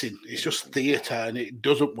dressing. It's just theatre, and it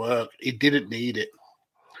doesn't work. He didn't need it.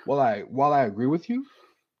 While I agree with you,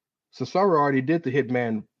 Cesaro already did the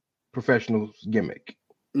Hitman professional gimmick.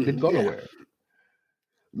 Didn't go nowhere.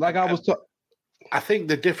 Like I was I think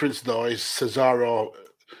the difference though is Cesaro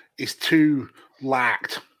is too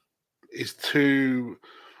lacked, is too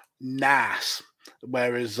nice,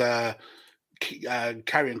 whereas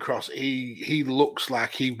Karrion Kross, he looks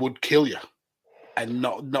like he would kill you and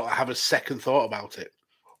not have a second thought about it.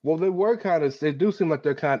 Well, they do seem like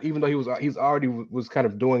they're kind of, even though he's already was kind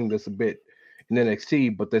of doing this a bit in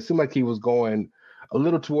NXT, but they seem like he was going a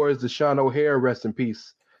little towards the Sean O'Hare, rest in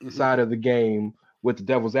peace, side of the game with the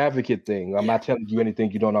devil's advocate thing. I'm not telling you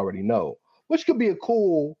anything you don't already know, which could be a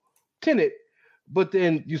cool tenet, but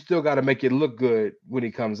then you still got to make it look good when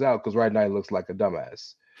he comes out, because right now he looks like a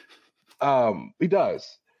dumbass. He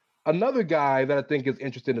does. Another guy that I think is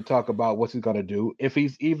interesting to talk about what he's going to do, if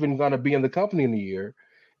he's even going to be in the company in a year,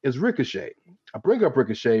 is Ricochet. I bring up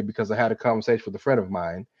Ricochet because I had a conversation with a friend of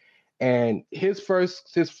mine, and his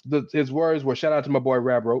words were, shout out to my boy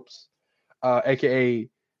Rab Ropes, aka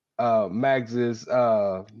Mags's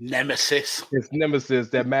nemesis. His nemesis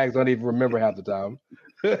that Mags don't even remember half the time.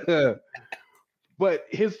 But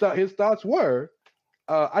his thoughts were,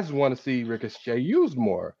 I just want to see Ricochet used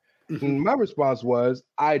more. And my response was,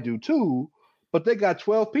 I do too, but they got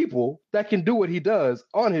 12 people that can do what he does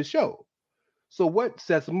on his show. So what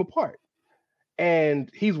sets him apart? And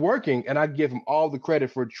he's working, and I give him all the credit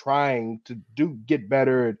for trying to get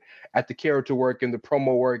better at the character work and the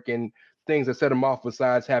promo work and things that set him off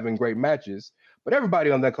besides having great matches. But everybody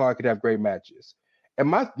on that card could have great matches. And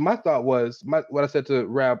my thought was, what I said to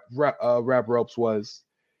Rab Ropes was,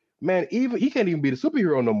 man, he can't even be the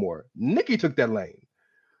superhero no more. Nikki took that lane.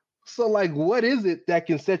 So, like, what is it that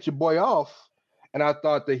can set your boy off? And I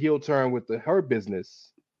thought the heel turn with the Hurt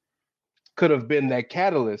Business could have been that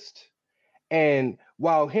catalyst. And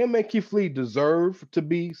while him and Keith Lee deserve to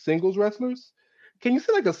be singles wrestlers, can you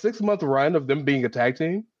see like a 6-month run of them being a tag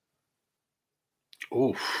team?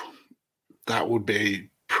 Oof, that would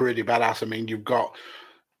be pretty badass. I mean, you've got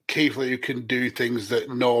Keith Lee who can do things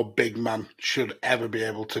that no big man should ever be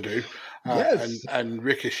able to do. Yes. And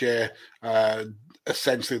Ricochet,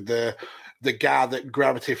 essentially the guy that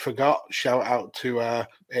Gravity forgot. Shout out to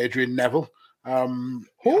Adrian Neville. I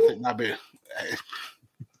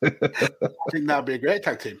think that'd be a great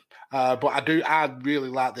tag team. But I really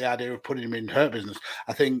like the idea of putting him in Hurt Business.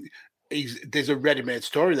 I think there's a ready-made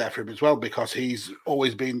story there for him as well, because he's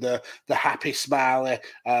always been the happy, smiley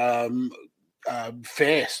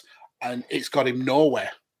face, and it's got him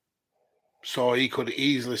nowhere. So he could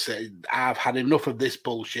easily say, I've had enough of this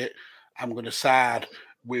bullshit. I'm going to side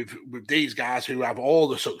with these guys who have all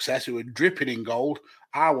the success, who are dripping in gold.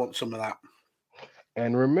 I want some of that.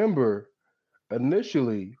 And remember,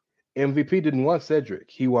 initially, MVP didn't want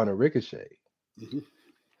Cedric. He wanted Ricochet. Mm-hmm.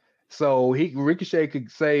 So Ricochet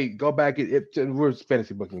could say, go back, we're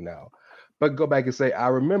fantasy booking now, but go back and say, I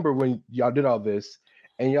remember when y'all did all this,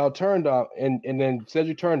 and y'all turned on, and then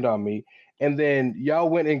Cedric turned on me, and then y'all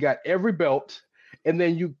went and got every belt, and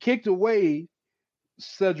then you kicked away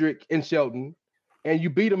Cedric and Shelton, and you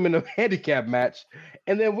beat him in a handicap match,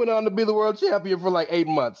 and then went on to be the world champion for like 8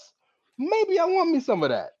 months. Maybe I want me some of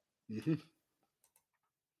that. Mm-hmm.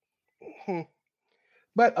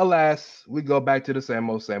 But alas, we go back to the same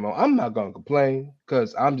old, same old. I'm not going to complain,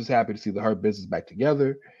 because I'm just happy to see the Hurt Business back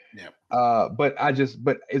together. Yeah. But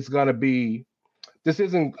it's going to be, this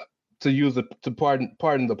isn't, to use to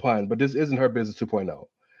pardon the pun, but this isn't Hurt Business 2.0.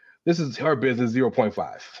 This is her business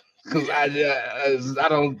 0.5 because I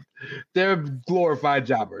don't. They're glorified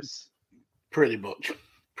jobbers. Pretty much.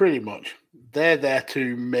 They're there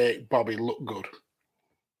to make Bobby look good.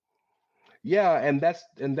 Yeah, and that's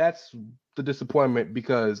the disappointment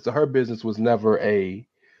because the Her Business was never a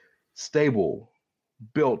stable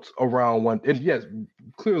built around one. And yes,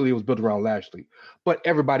 clearly it was built around Lashley, but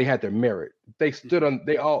everybody had their merit. They stood on.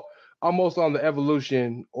 They all almost on the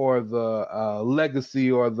Evolution or the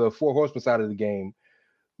Legacy or the Four Horsemen side of the game.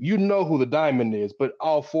 You know who the Diamond is, but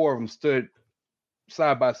all four of them stood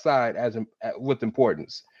side by side with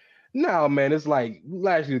importance. Now, man, it's like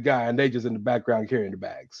Lashley the guy, and they just in the background carrying the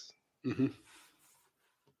bags. Mm-hmm.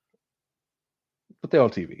 But they're on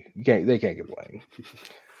TV. They can't complain.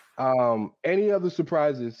 Any other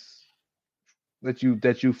surprises that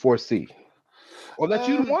you foresee, or that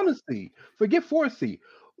you want to see? Forget foresee.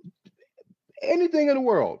 Anything in the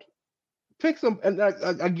world. Pick some. And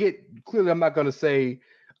I get clearly. I'm not going to say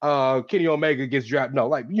Kenny Omega gets drafted. No,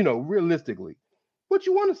 like realistically, what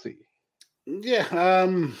you want to see? Yeah.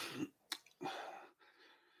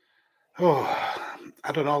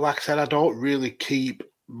 I don't know. Like I said, I don't really keep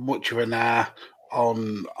much of an eye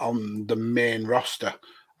on the main roster.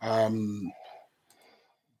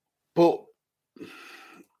 But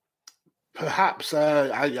perhaps,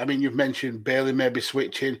 I mean, you've mentioned Bailey maybe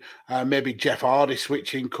switching. Maybe Jeff Hardy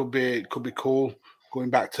switching could be cool. Going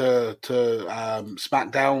back to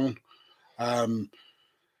SmackDown.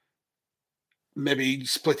 Maybe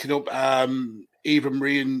splitting up Eva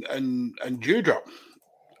Marie and Doudrop.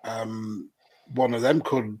 One of them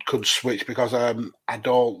could switch because I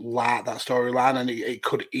don't like that storyline, and it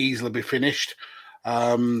could easily be finished.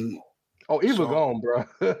 Eva gone, bro.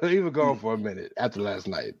 Eva gone for a minute after last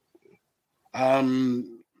night.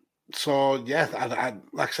 So yeah, I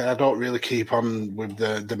like I said, I don't really keep on with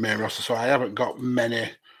the main roster, so I haven't got many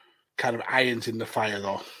kind of irons in the fire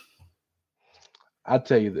though. I'll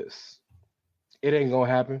tell you this, it ain't gonna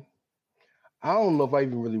happen. I don't know if I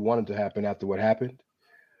even really wanted to happen after what happened.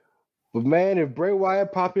 But man, if Bray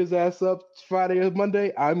Wyatt pop his ass up Friday or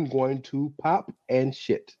Monday, I'm going to pop and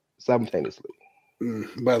shit simultaneously.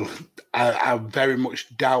 Well, I very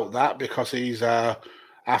much doubt that because he's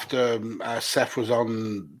after Seth was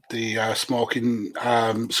on the Smoking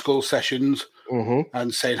Skull sessions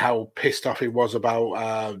and saying how pissed off he was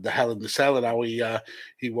about the Hell in the Cell and how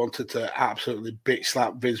he wanted to absolutely bitch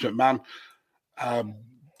slap Vince McMahon.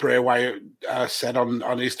 Bray Wyatt said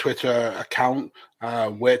on his Twitter account,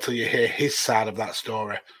 "Wait till you hear his side of that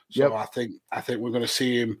story." So I think we're going to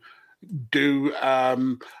see him do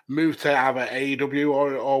move to either AEW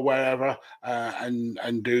or wherever,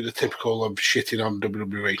 and do the typical of shitting on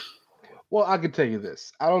WWE. Well, I can tell you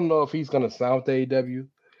this: I don't know if he's going to sign with AEW,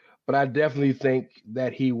 but I definitely think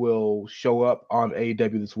that he will show up on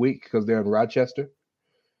AEW this week because they're in Rochester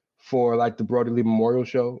for like the Brody Lee Memorial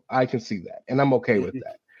Show. I can see that, and I'm okay with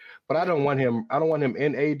that. But I don't want him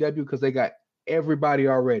in AEW because they got everybody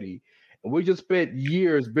already, and we just spent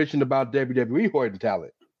years bitching about WWE hoarding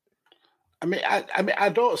talent. I mean, I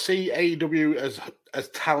don't see AEW as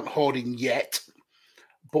talent hoarding yet,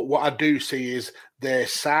 but what I do see is they're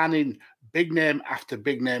signing big name after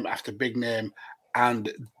big name after big name, and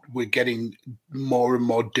we're getting more and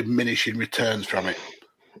more diminishing returns from it.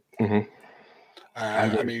 Mm-hmm.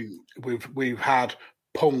 I mean, we've had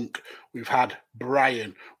Punk, we've had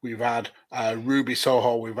Bryan, we've had Ruby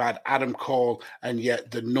Soho, we've had Adam Cole, and yet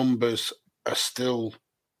the numbers are still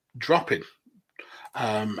dropping.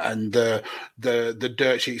 And the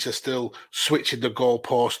dirt sheets are still switching the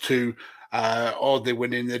goalpost to they're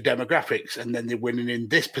winning the demographics, and then they're winning in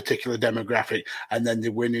this particular demographic, and then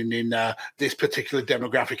they're winning in this particular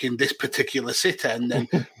demographic in this particular city, and then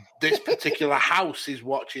this particular house is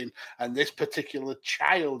watching, and this particular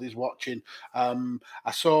child is watching.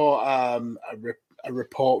 I saw a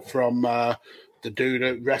report from the dude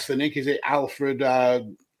at Wrestling Inc. Is it Alfred? I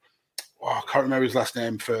can't remember his last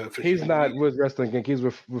name. He's not with Wrestling Inc. He's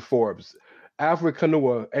with Forbes. Alfred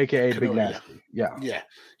Kanua, aka Big Nasty. Yeah.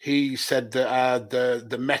 He said that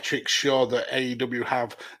the metrics show that AEW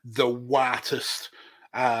have the whitest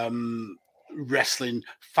wrestling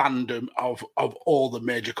fandom of all the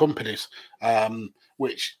major companies,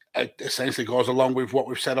 which essentially goes along with what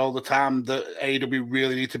we've said all the time, that AEW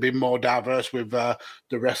really need to be more diverse with the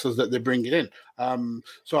wrestlers that they're bringing in.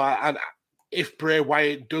 So if Bray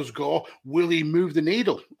Wyatt does go, will he move the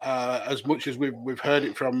needle? As much as we've heard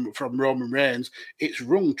it from Roman Reigns, it's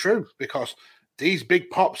rung true because these big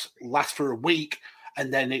pops last for a week,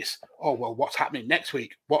 and then it's, oh, well, what's happening next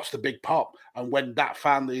week? What's the big pop? And when that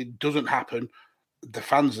finally doesn't happen, the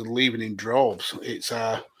fans are leaving in droves. It's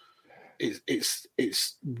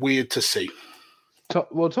it's weird to see.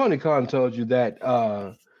 Well, Tony Khan told you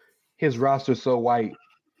that his roster's so white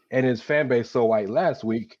and his fan base so white last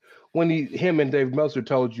week when him and Dave Meltzer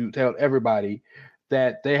told everybody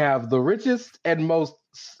that they have the richest and most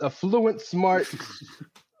affluent, smart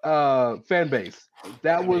fan base.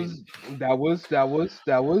 That was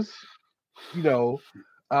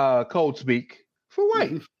code speak for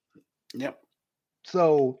white. Yep.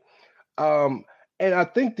 So, and I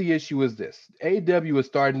think the issue is this: AEW is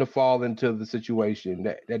starting to fall into the situation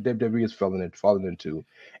that WWE is falling into,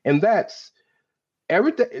 and that's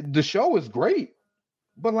everything. The show is great,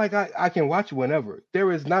 but like I can watch it whenever.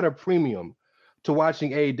 There is not a premium to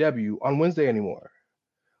watching AEW on Wednesday anymore.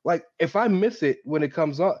 Like if I miss it when it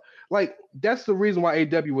comes on, like that's the reason why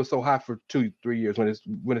AEW was so hot for 2-3 years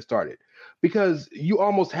when it started, because you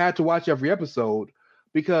almost had to watch every episode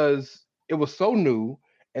because it was so new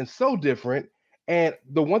and so different. And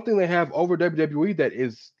the one thing they have over WWE that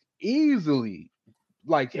is easily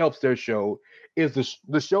like helps their show is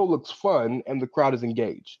the show looks fun and the crowd is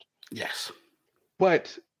engaged. Yes.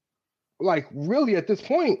 But like really at this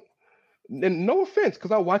point, and no offense,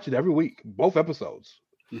 because I watch it every week, both episodes.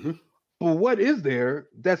 Mm-hmm. But what is there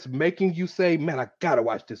that's making you say, man, I gotta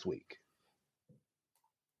watch this week?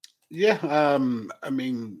 Yeah, I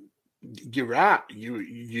mean, you're right.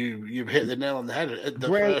 You've hit the nail on the head. By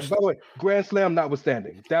the way, Grand Slam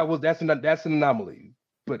notwithstanding, that's an anomaly.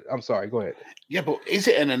 But I'm sorry, go ahead. Yeah, but is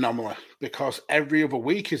it an anomaly? Because every other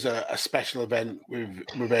week is a special event with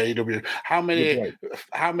AEW.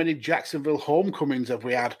 How many Jacksonville homecomings have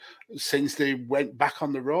we had since they went back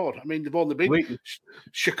on the road? I mean, they've only been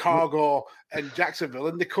Chicago and Jacksonville,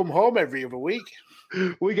 and they come home every other week.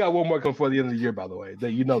 We got one more coming before the end of the year, by the way.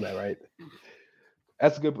 You know that, right?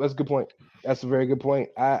 That's a good point. That's a very good point.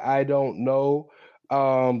 I don't know.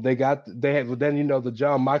 Then the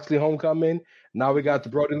John Moxley homecoming. Now we got the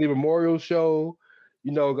Brody Lee Memorial Show.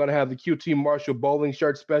 Gonna have the QT Marshall bowling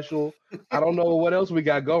shirt special. I don't know what else we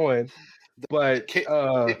got going, but Kip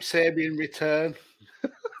Sabian return.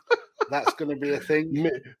 That's gonna be a thing.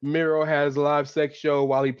 Miro has a live sex show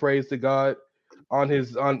while he prays to God in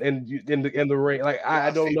the ring. Like I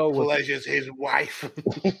don't know what pleasures his wife.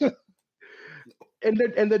 and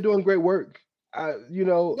they're doing great work.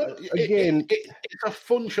 Again, it's a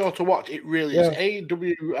fun show to watch. It really is.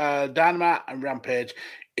 AEW Dynamite and Rampage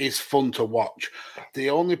is fun to watch. The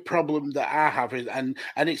only problem that I have is, and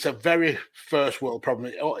it's a very first world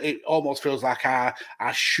problem. It almost feels like I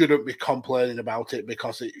shouldn't be complaining about it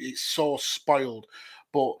because it's so spoiled.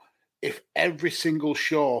 But if every single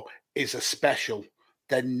show is a special,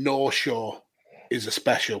 then no show is a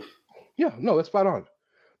special. Yeah, no, that's spot on.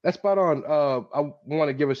 That's spot on. I want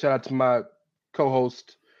to give a shout out to my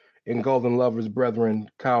co-host in Golden Lovers Brethren,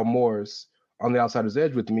 Kyle Morris, on the Outsider's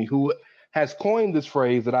Edge with me, who has coined this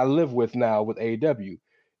phrase that I live with now with AEW.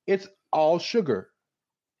 It's all sugar.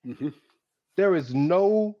 Mm-hmm. There is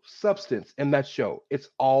no substance in that show. It's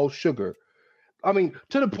all sugar. I mean,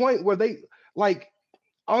 to the point where they like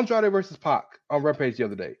Andrade versus Pac on Rampage the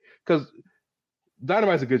other day, because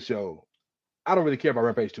Dynamite's a good show. I don't really care about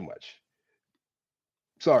Rampage too much.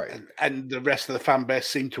 Sorry. And the rest of the fan base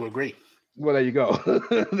seem to agree. Well, there you go.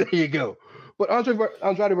 There you go. But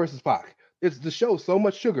Andrade versus Pac, it's the show so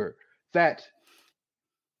much sugar that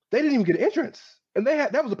they didn't even get an entrance. And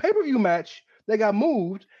that was a pay-per-view match. They got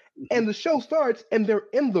moved, and the show starts, and they're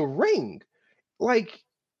in the ring. Like,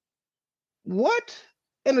 what?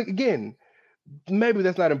 And again, maybe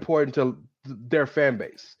that's not important to their fan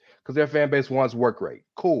base, because their fan base wants work rate.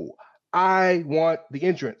 Cool. I want the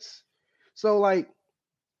entrance. So, like,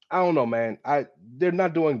 I don't know, man. They're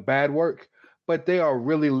not doing bad work, but they are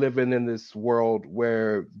really living in this world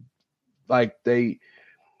where, like, they're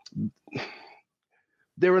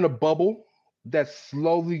in a bubble that's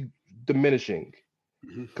slowly diminishing.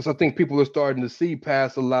 Because I think people are starting to see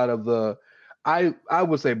past a lot of the, I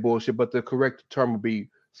would say bullshit, but the correct term would be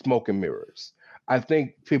smoke and mirrors. I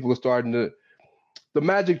think people are starting to, the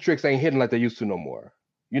magic tricks ain't hitting like they used to no more.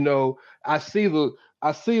 I see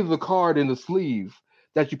the card in the sleeve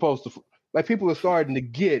that you're supposed to, like, people are starting to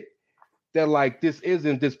get that, like, this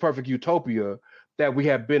isn't this perfect utopia that we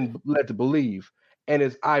have been led to believe. And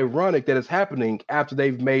it's ironic that it's happening after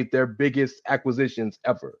they've made their biggest acquisitions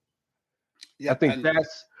ever. Yeah, I think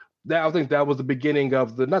that was the beginning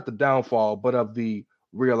of not the downfall, but of the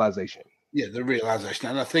realization. Yeah, the realization.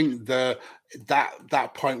 And I think that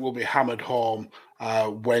point will be hammered home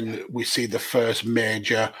when we see the first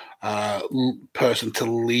major person to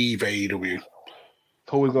leave AEW.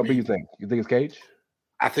 Who is going to be, you think? You think it's Cage?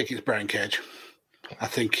 I think it's Brian Cage. I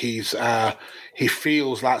think he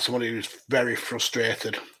feels like someone who's very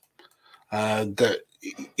frustrated. that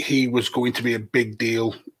he was going to be a big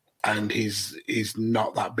deal, and he's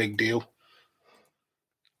not that big deal.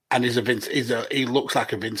 And he looks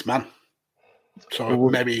like a Vince man. So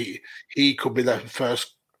maybe he could be the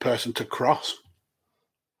first person to cross.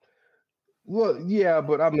 Well, yeah,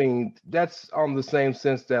 but I mean, that's on the same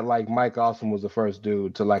sense that like Mike Awesome was the first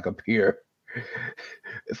dude to like appear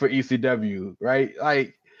for ECW, right?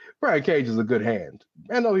 Like Brian Cage is a good hand.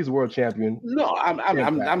 I know he's a world champion. No,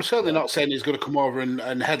 I'm certainly not saying he's going to come over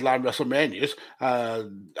and headline WrestleManias.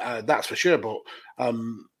 That's for sure. But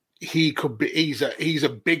he could be. He's a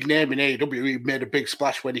big name in AEW. He made a big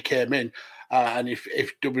splash when he came in, and if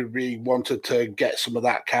WWE wanted to get some of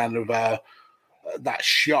that kind of that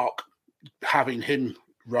shock, having him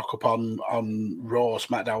rock up on Raw or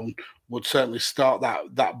SmackDown would certainly start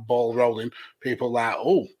that ball rolling. People like,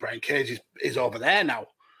 oh, Brian Cage is over there now.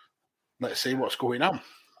 Let's see what's going on.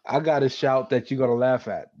 I got a shout that you're gonna laugh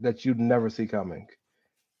at that you'd never see coming.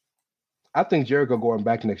 I think Jericho going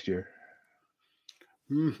back next year.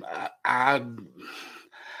 I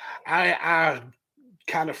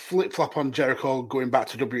kind of flip flop on Jericho going back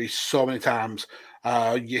to WWE so many times.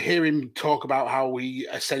 You hear him talk about how he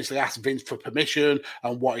essentially asked Vince for permission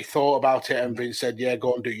and what he thought about it, and Vince said, "Yeah,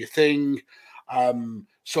 go and do your thing."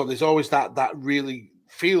 So there's always that really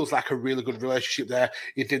feels like a really good relationship there.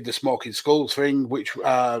 He did the Smoking Skulls thing, which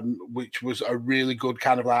was a really good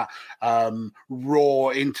kind of that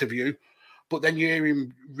raw interview. But then you hear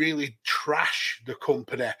him really trash the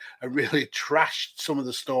company and really trash some of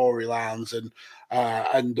the storylines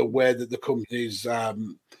and the way that the company's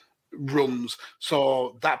runs.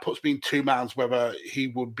 So that puts me in two minds whether he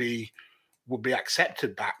would be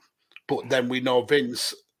accepted back. But then we know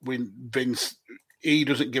Vince, he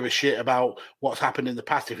doesn't give a shit about what's happened in the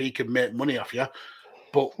past if he can make money off you.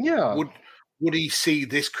 But yeah, would he see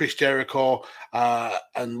this Chris Jericho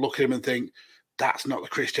and look at him and think, that's not the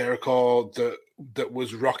Chris Jericho that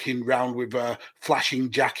was rocking around with flashing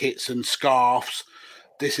jackets and scarves.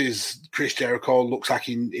 This is Chris Jericho. Looks like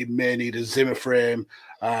he may need a Zimmer frame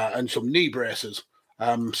and some knee braces.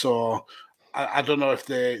 So I don't know if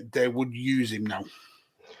they would use him now.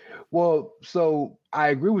 Well, so I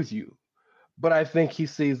agree with you, but I think he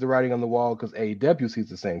sees the writing on the wall because AEW sees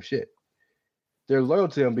the same shit. They're loyal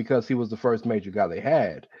to him because he was the first major guy they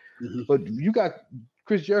had. Mm-hmm. But you got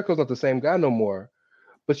Chris Jericho's not the same guy no more.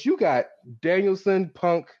 But you got Danielson,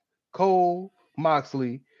 Punk, Cole,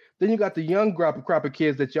 Moxley. Then you got the young crop of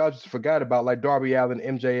kids that y'all just forgot about, like Darby Allin,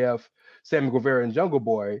 MJF, Sammy Guevara, and Jungle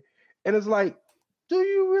Boy. And it's like, do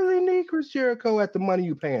you really need Chris Jericho at the money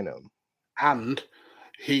you paying him? And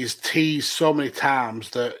he's teased so many times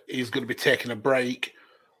that he's going to be taking a break,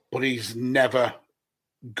 but he's never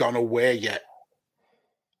gone away yet.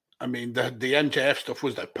 I mean, the MJF stuff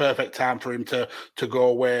was the perfect time for him to go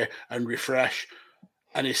away and refresh,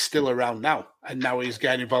 and he's still around now. And now he's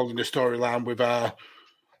getting involved in the storyline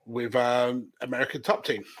with American Top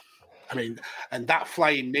Team. I mean, and that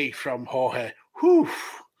flying knee from Jorge, whew.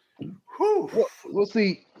 We'll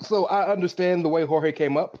see. So I understand the way Jorge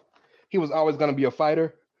came up. He was always going to be a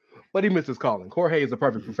fighter, but he missed his calling. Jorge is a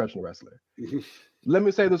perfect professional wrestler. Mm-hmm. Let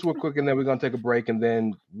me say this real quick, and then we're going to take a break. And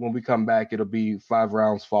then when we come back, it'll be 5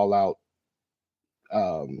 rounds Fallout.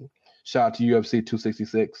 Shout out to UFC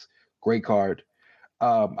 266. Great card.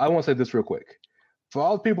 I want to say this real quick. For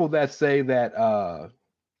all the people that say that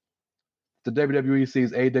the WWE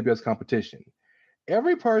sees AEW as competition,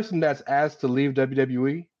 every person that's asked to leave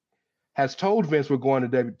WWE has told Vince we're going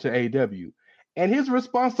to AEW. And his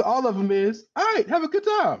response to all of them is, all right, have a good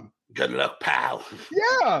time. Good luck, pal.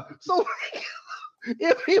 Yeah. So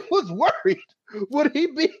if he was worried, would he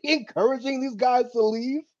be encouraging these guys to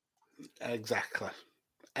leave? Exactly.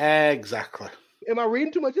 Am I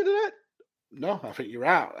reading too much into that? No, I think you're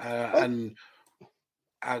right. And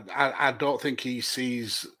I don't think he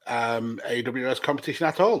sees AEW as competition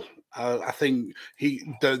at all. I think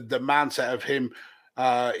the mindset of him,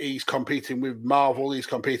 he's competing with Marvel, he's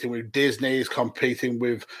competing with Disney, he's competing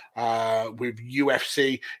with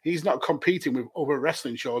UFC. He's not competing with other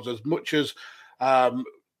wrestling shows as much as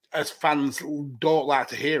fans don't like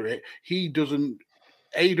to hear it. He doesn't.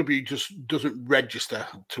 AEW just doesn't register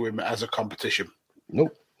to him as a competition.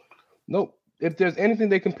 Nope. If there's anything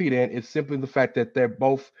they compete in, it's simply the fact that they're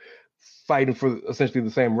both fighting for essentially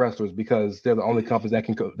the same wrestlers because they're the only companies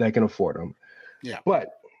that can afford them. Yeah. But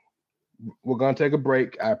we're gonna take a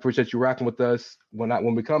break. I appreciate you rocking with us.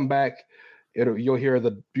 When we come back, you'll hear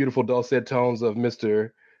the beautiful dulcet tones of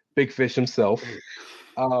Mr. Big Fish himself.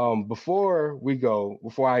 Before I go,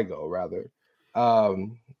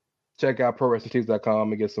 check out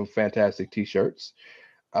ProWrestlingTees.com and get some fantastic t-shirts.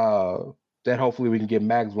 that hopefully we can get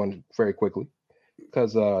Mags one very quickly,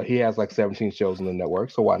 because he has like 17 shows on the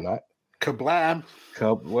network, so why not? Kablam.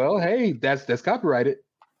 Well, hey, that's copyrighted.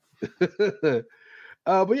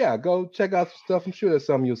 But yeah, go check out some stuff. I'm sure there's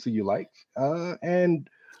some you'll see you like. And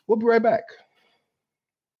we'll be right back.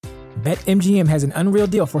 BetMGM has an unreal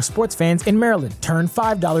deal for sports fans in Maryland. Turn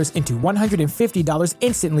 $5 into $150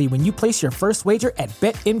 instantly when you place your first wager at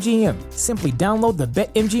BetMGM. Simply download the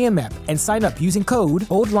BetMGM app and sign up using code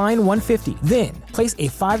OldLine150. Then, place a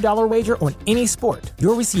 $5 wager on any sport.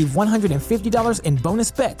 You'll receive $150 in bonus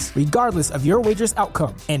bets, regardless of your wager's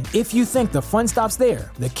outcome. And if you think the fun stops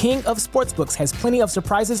there, the king of sportsbooks has plenty of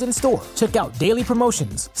surprises in store. Check out daily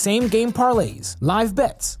promotions, same-game parlays, live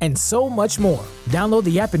bets, and so much more. Download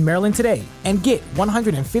the app in Maryland today and get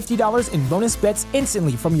 $150 in bonus bets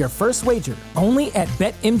instantly from your first wager. Only at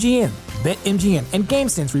BetMGM. BetMGM and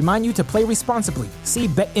GameSense remind you to play responsibly. See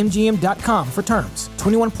BetMGM.com for terms.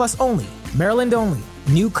 21 plus only. Maryland only.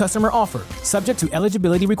 New customer offer. Subject to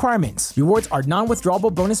eligibility requirements. Rewards are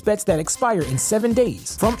non-withdrawable bonus bets that expire in 7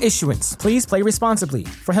 days. From issuance, please play responsibly.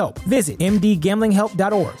 For help, visit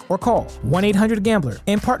mdgamblinghelp.org or call 1-800-GAMBLER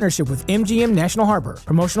in partnership with MGM National Harbor.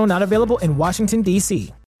 Promotional not available in Washington,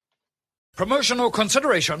 D.C. Promotional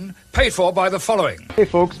consideration paid for by the following. Hey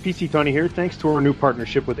folks, PC Tony here. Thanks to our new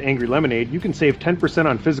partnership with Angry Lemonade, you can save 10%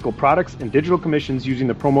 on physical products and digital commissions using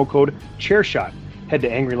the promo code Chairshot. Head to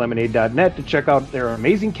angrylemonade.net to check out their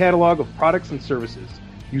amazing catalog of products and services.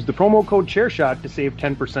 Use the promo code Chairshot to save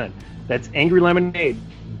 10%. That's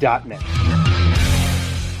angrylemonade.net.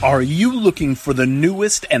 Are you looking for the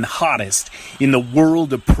newest and hottest in the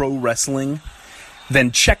world of pro wrestling?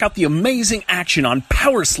 Then check out the amazing action on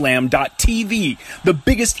Powerslam.tv, the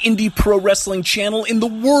biggest indie pro wrestling channel in the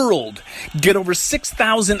world. Get over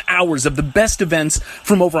 6,000 hours of the best events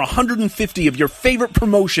from over 150 of your favorite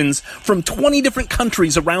promotions from 20 different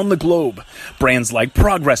countries around the globe. Brands like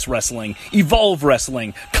Progress Wrestling, Evolve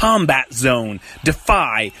Wrestling, Combat Zone,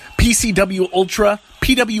 Defy, PCW Ultra,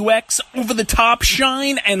 PWX, Over the Top,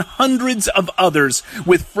 Shine, and hundreds of others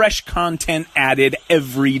with fresh content added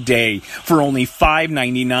every day for only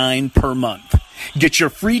 $5.99 per month. Get your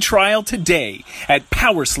free trial today at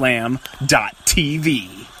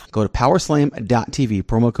Powerslam.tv. Go to Powerslam.tv,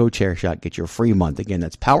 promo code Chairshot, get your free month. Again,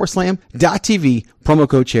 that's Powerslam.tv, promo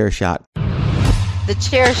code Chairshot.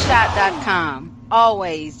 TheChairshot.com.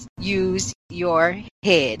 Always use your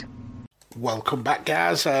head. Welcome back,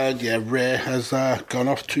 guys. Ray has gone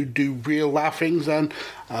off to do real life things, and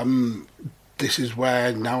this is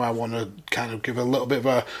where now I want to kind of give a little bit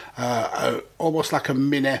of a almost like a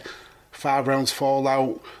mini 5 rounds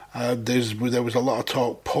fallout. There was a lot of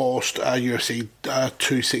talk post UFC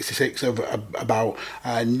 266 about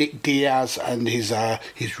Nick Diaz and his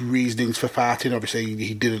reasonings for fighting. Obviously,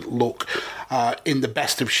 he didn't look in the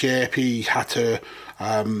best of shape. He had to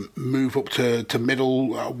move up to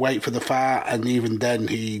middle weight for the fight, and even then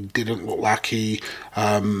he didn't look like he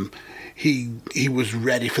was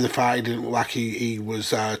ready for the fight. He didn't look like he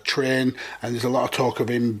was trained, and there's a lot of talk of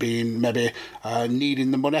him being maybe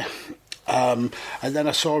needing the money. And then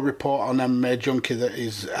I saw a report on MMA Junkie that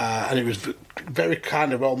is, and it was very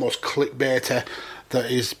kind of almost clickbaity, that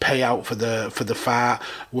his payout for the fight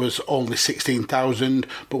was only $16,000,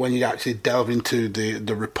 but when you actually delve into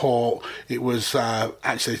the report, it was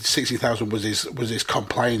actually $16,000 was his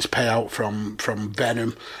compliance payout from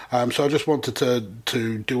Venom. So I just wanted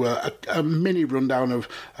to do a mini rundown of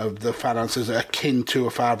the finances akin to a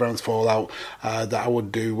 5 rounds fallout that I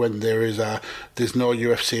would do when there's no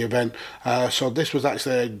UFC event. So this was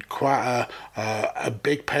actually quite a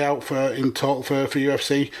big payout in total for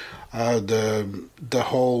UFC. The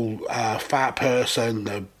whole fight purse and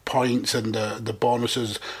the points and the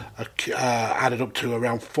bonuses added up to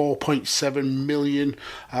around 4.7 million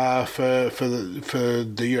for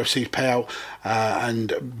the UFC's payout,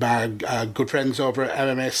 and my good friends over at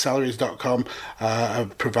MMAsalaries.com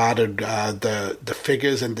have provided the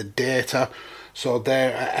figures and the data. So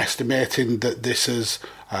they're estimating that this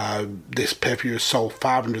pay-per-view has sold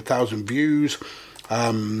 500,000 views.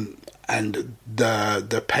 And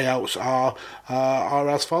the payouts are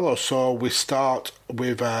as follows. So we start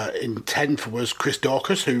with in 10th was Chris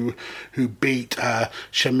Daukaus, who beat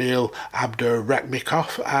Shamil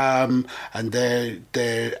Abdurakhimov, and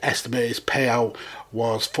their estimated payout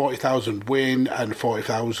was 40,000 win and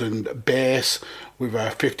 40,000 base, with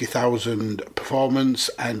a 50,000 performance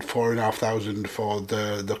and 4,500 for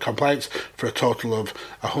the complaints, for a total of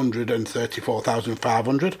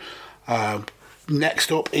 134,500.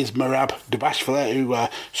 Next up is Merab Dvalishvili, who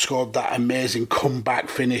scored that amazing comeback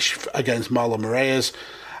finish against Marlon Moraes.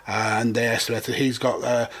 and they estimated he's got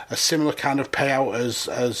a similar kind of payout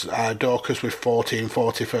as Dorcas, with 40 and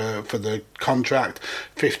 40 for the contract,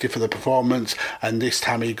 50 for the performance, and this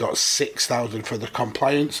time he got 6,000 for the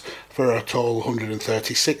compliance, for a total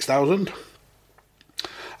 136,000.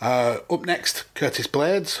 Up next, Curtis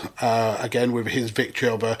Blades, again with his victory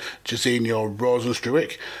over Jairzinho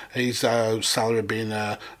Rozenstruik. His salary being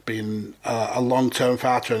a long-term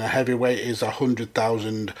fighter and a heavyweight is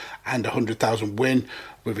 100,000 and 100,000 win,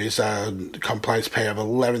 with his compliance pay of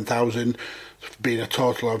 11,000, being a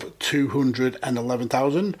total of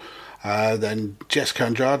 211,000. Then Jessica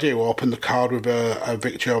Andrade, who opened the card with a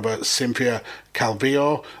victory over Cynthia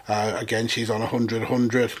Calvillo. Again, she's on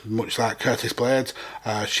 100, much like Curtis Blades.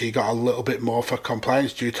 She got a little bit more for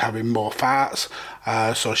compliance due to having more fights,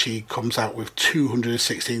 so she comes out with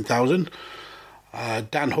 216,000.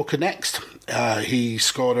 Dan Hooker next. He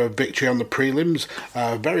scored a victory on the prelims.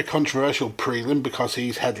 Very controversial prelim, because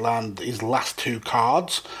he's headlined his last two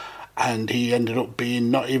cards, and he ended up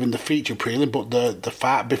being not even the feature prelim, but the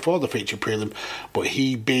fight before the feature prelim. But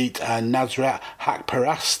he beat Nasrat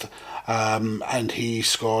Hakparast, and he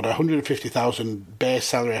scored 150,000 base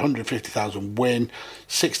salary, 150,000 win,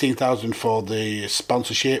 16,000 for the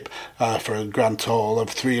sponsorship, for a grand total of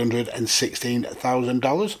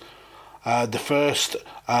 $316,000. The first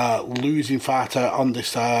losing fighter on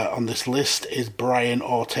this list is Brian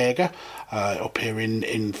Ortega, up here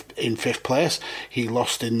in fifth place. He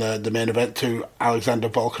lost in the main event to Alexander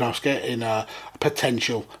Volkanovski in a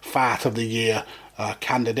potential fight of the year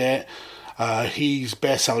candidate. His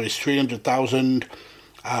base salary is 300,000.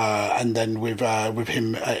 And then with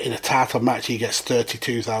him in a title match, he gets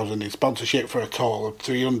 32,000 in sponsorship, for a total of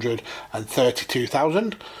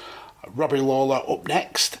 332,000. Robbie Lawler up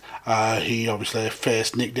next. He obviously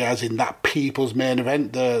faced Nick Diaz in that People's main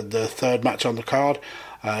event, the third match on the card.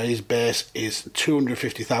 His base is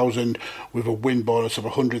 250,000 with a win bonus of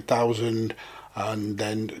 100,000, and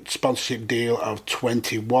then sponsorship deal of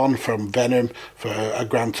 21 from Venom for a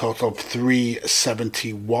grand total of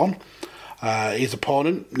 371. His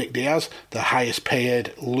opponent, Nick Diaz, the highest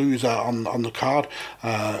paid loser on the card,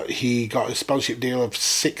 he got a sponsorship deal of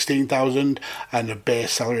 16,000 and a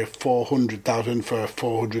base salary of 400,000 for a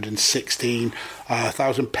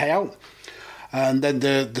 416,000 payout. And then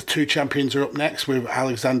the two champions are up next, with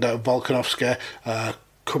Alexander Volkanovski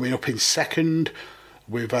coming up in second,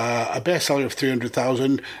 with a base salary of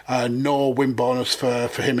 300,000, no win bonus for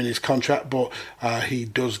him in his contract, but he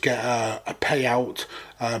does get a payout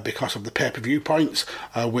because of the pay-per-view points,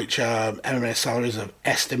 which MMA salaries are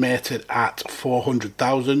estimated at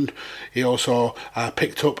 400,000. He also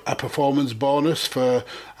picked up a performance bonus for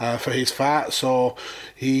his fight, so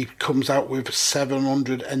he comes out with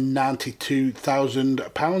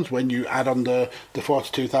 £792,000 when you add on the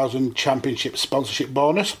 42,000 championship sponsorship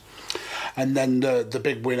bonus. And then the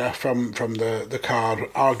big winner from the card,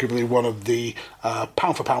 arguably one of the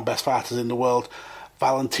pound-for-pound best fighters in the world,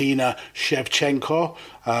 Valentina Shevchenko.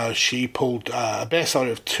 She pulled a base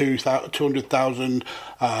salary of 200,000,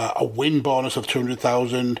 a win bonus of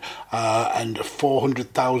 200,000, and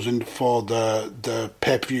 400,000 for the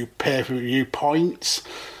pay-per-view points.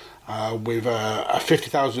 With a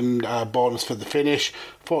 50,000 bonus for the finish,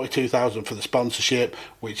 42,000 for the sponsorship,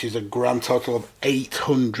 which is a grand total of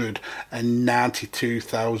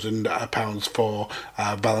 £892,000 for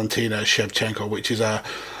Valentina Shevchenko, which is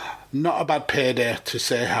not a bad payday, to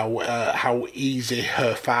say how easy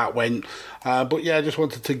her fight went. But yeah, I just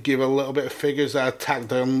wanted to give a little bit of figures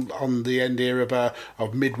tagged on the end here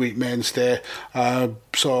of midweek mainstay.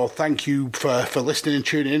 So thank you for listening and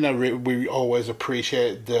tuning in. We always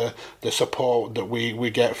appreciate the support that we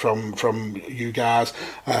get from you guys.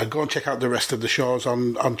 Go and check out the rest of the shows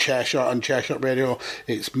on Chairshot and Chairshot Radio.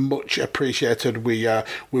 It's much appreciated. We're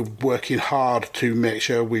working hard to make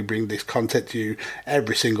sure we bring this content to you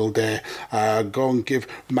every single day. Go and give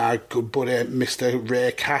my good buddy Mr.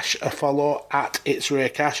 Ray Cash a follow at It's Ray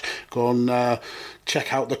Cash. Go and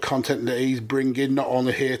check out the content that he's bringing, not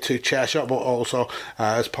only here to Chairshot, but also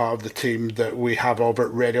as part of the team that we have over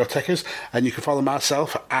at Radio Techers. And you can follow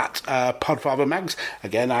myself at Podfather Mags.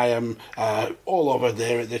 Again, I am all over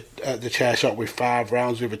there at the Chairshot with 5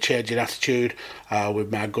 rounds with a changing attitude,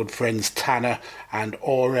 with my good friends Tanner and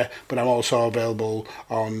Ora. But I'm also available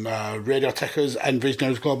on Radio Techers and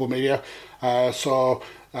Visionaries Global Media. So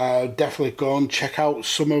definitely go and check out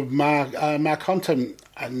some of my content.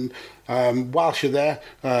 And whilst you're there,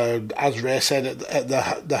 as Ray said at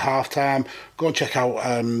the halftime, go and check out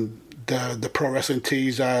the Pro Wrestling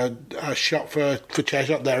Tees shop for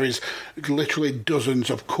Chairshot. There is literally dozens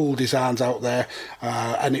of cool designs out there,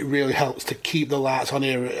 and it really helps to keep the lights on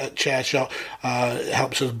here at Chairshot. It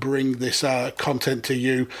helps us bring this content to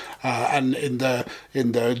you, and in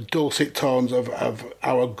the dulcet tones of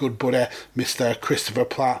our good buddy Mr. Christopher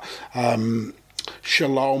Platt.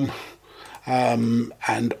 Shalom,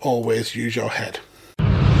 and always use your head.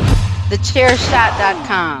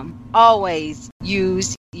 TheChairshot.com. Always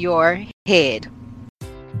use your head.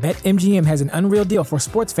 BetMGM has an unreal deal for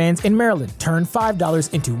sports fans in Maryland. Turn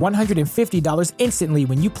 $5 into $150 instantly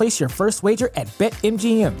when you place your first wager at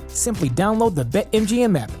BetMGM. Simply download the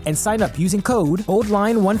BetMGM app and sign up using code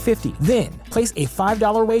OldLine150. Then, place a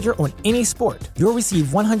 $5 wager on any sport. You'll receive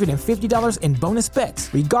 $150 in bonus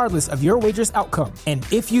bets, regardless of your wager's outcome. And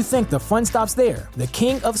if you think the fun stops there, the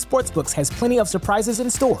king of sportsbooks has plenty of surprises in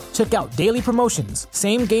store. Check out daily promotions,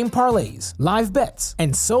 same-game parlays, live bets,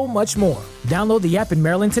 and so much more. Download the app in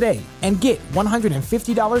Maryland today and get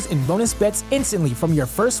 $150 in bonus bets instantly from your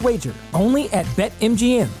first wager. Only at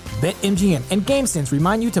BetMGM. BetMGM and GameSense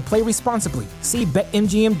remind you to play responsibly. See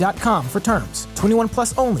BetMGM.com for terms. 21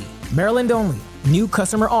 plus only. Maryland only. New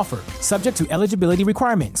customer offer. Subject to eligibility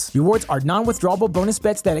requirements. Rewards are non-withdrawable bonus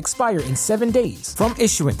bets that expire in 7 days. From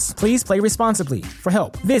issuance, please play responsibly. For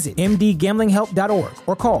help, visit mdgamblinghelp.org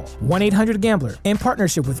or call 1-800-GAMBLER in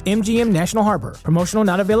partnership with MGM National Harbor. Promotional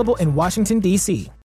not available in Washington, D.C.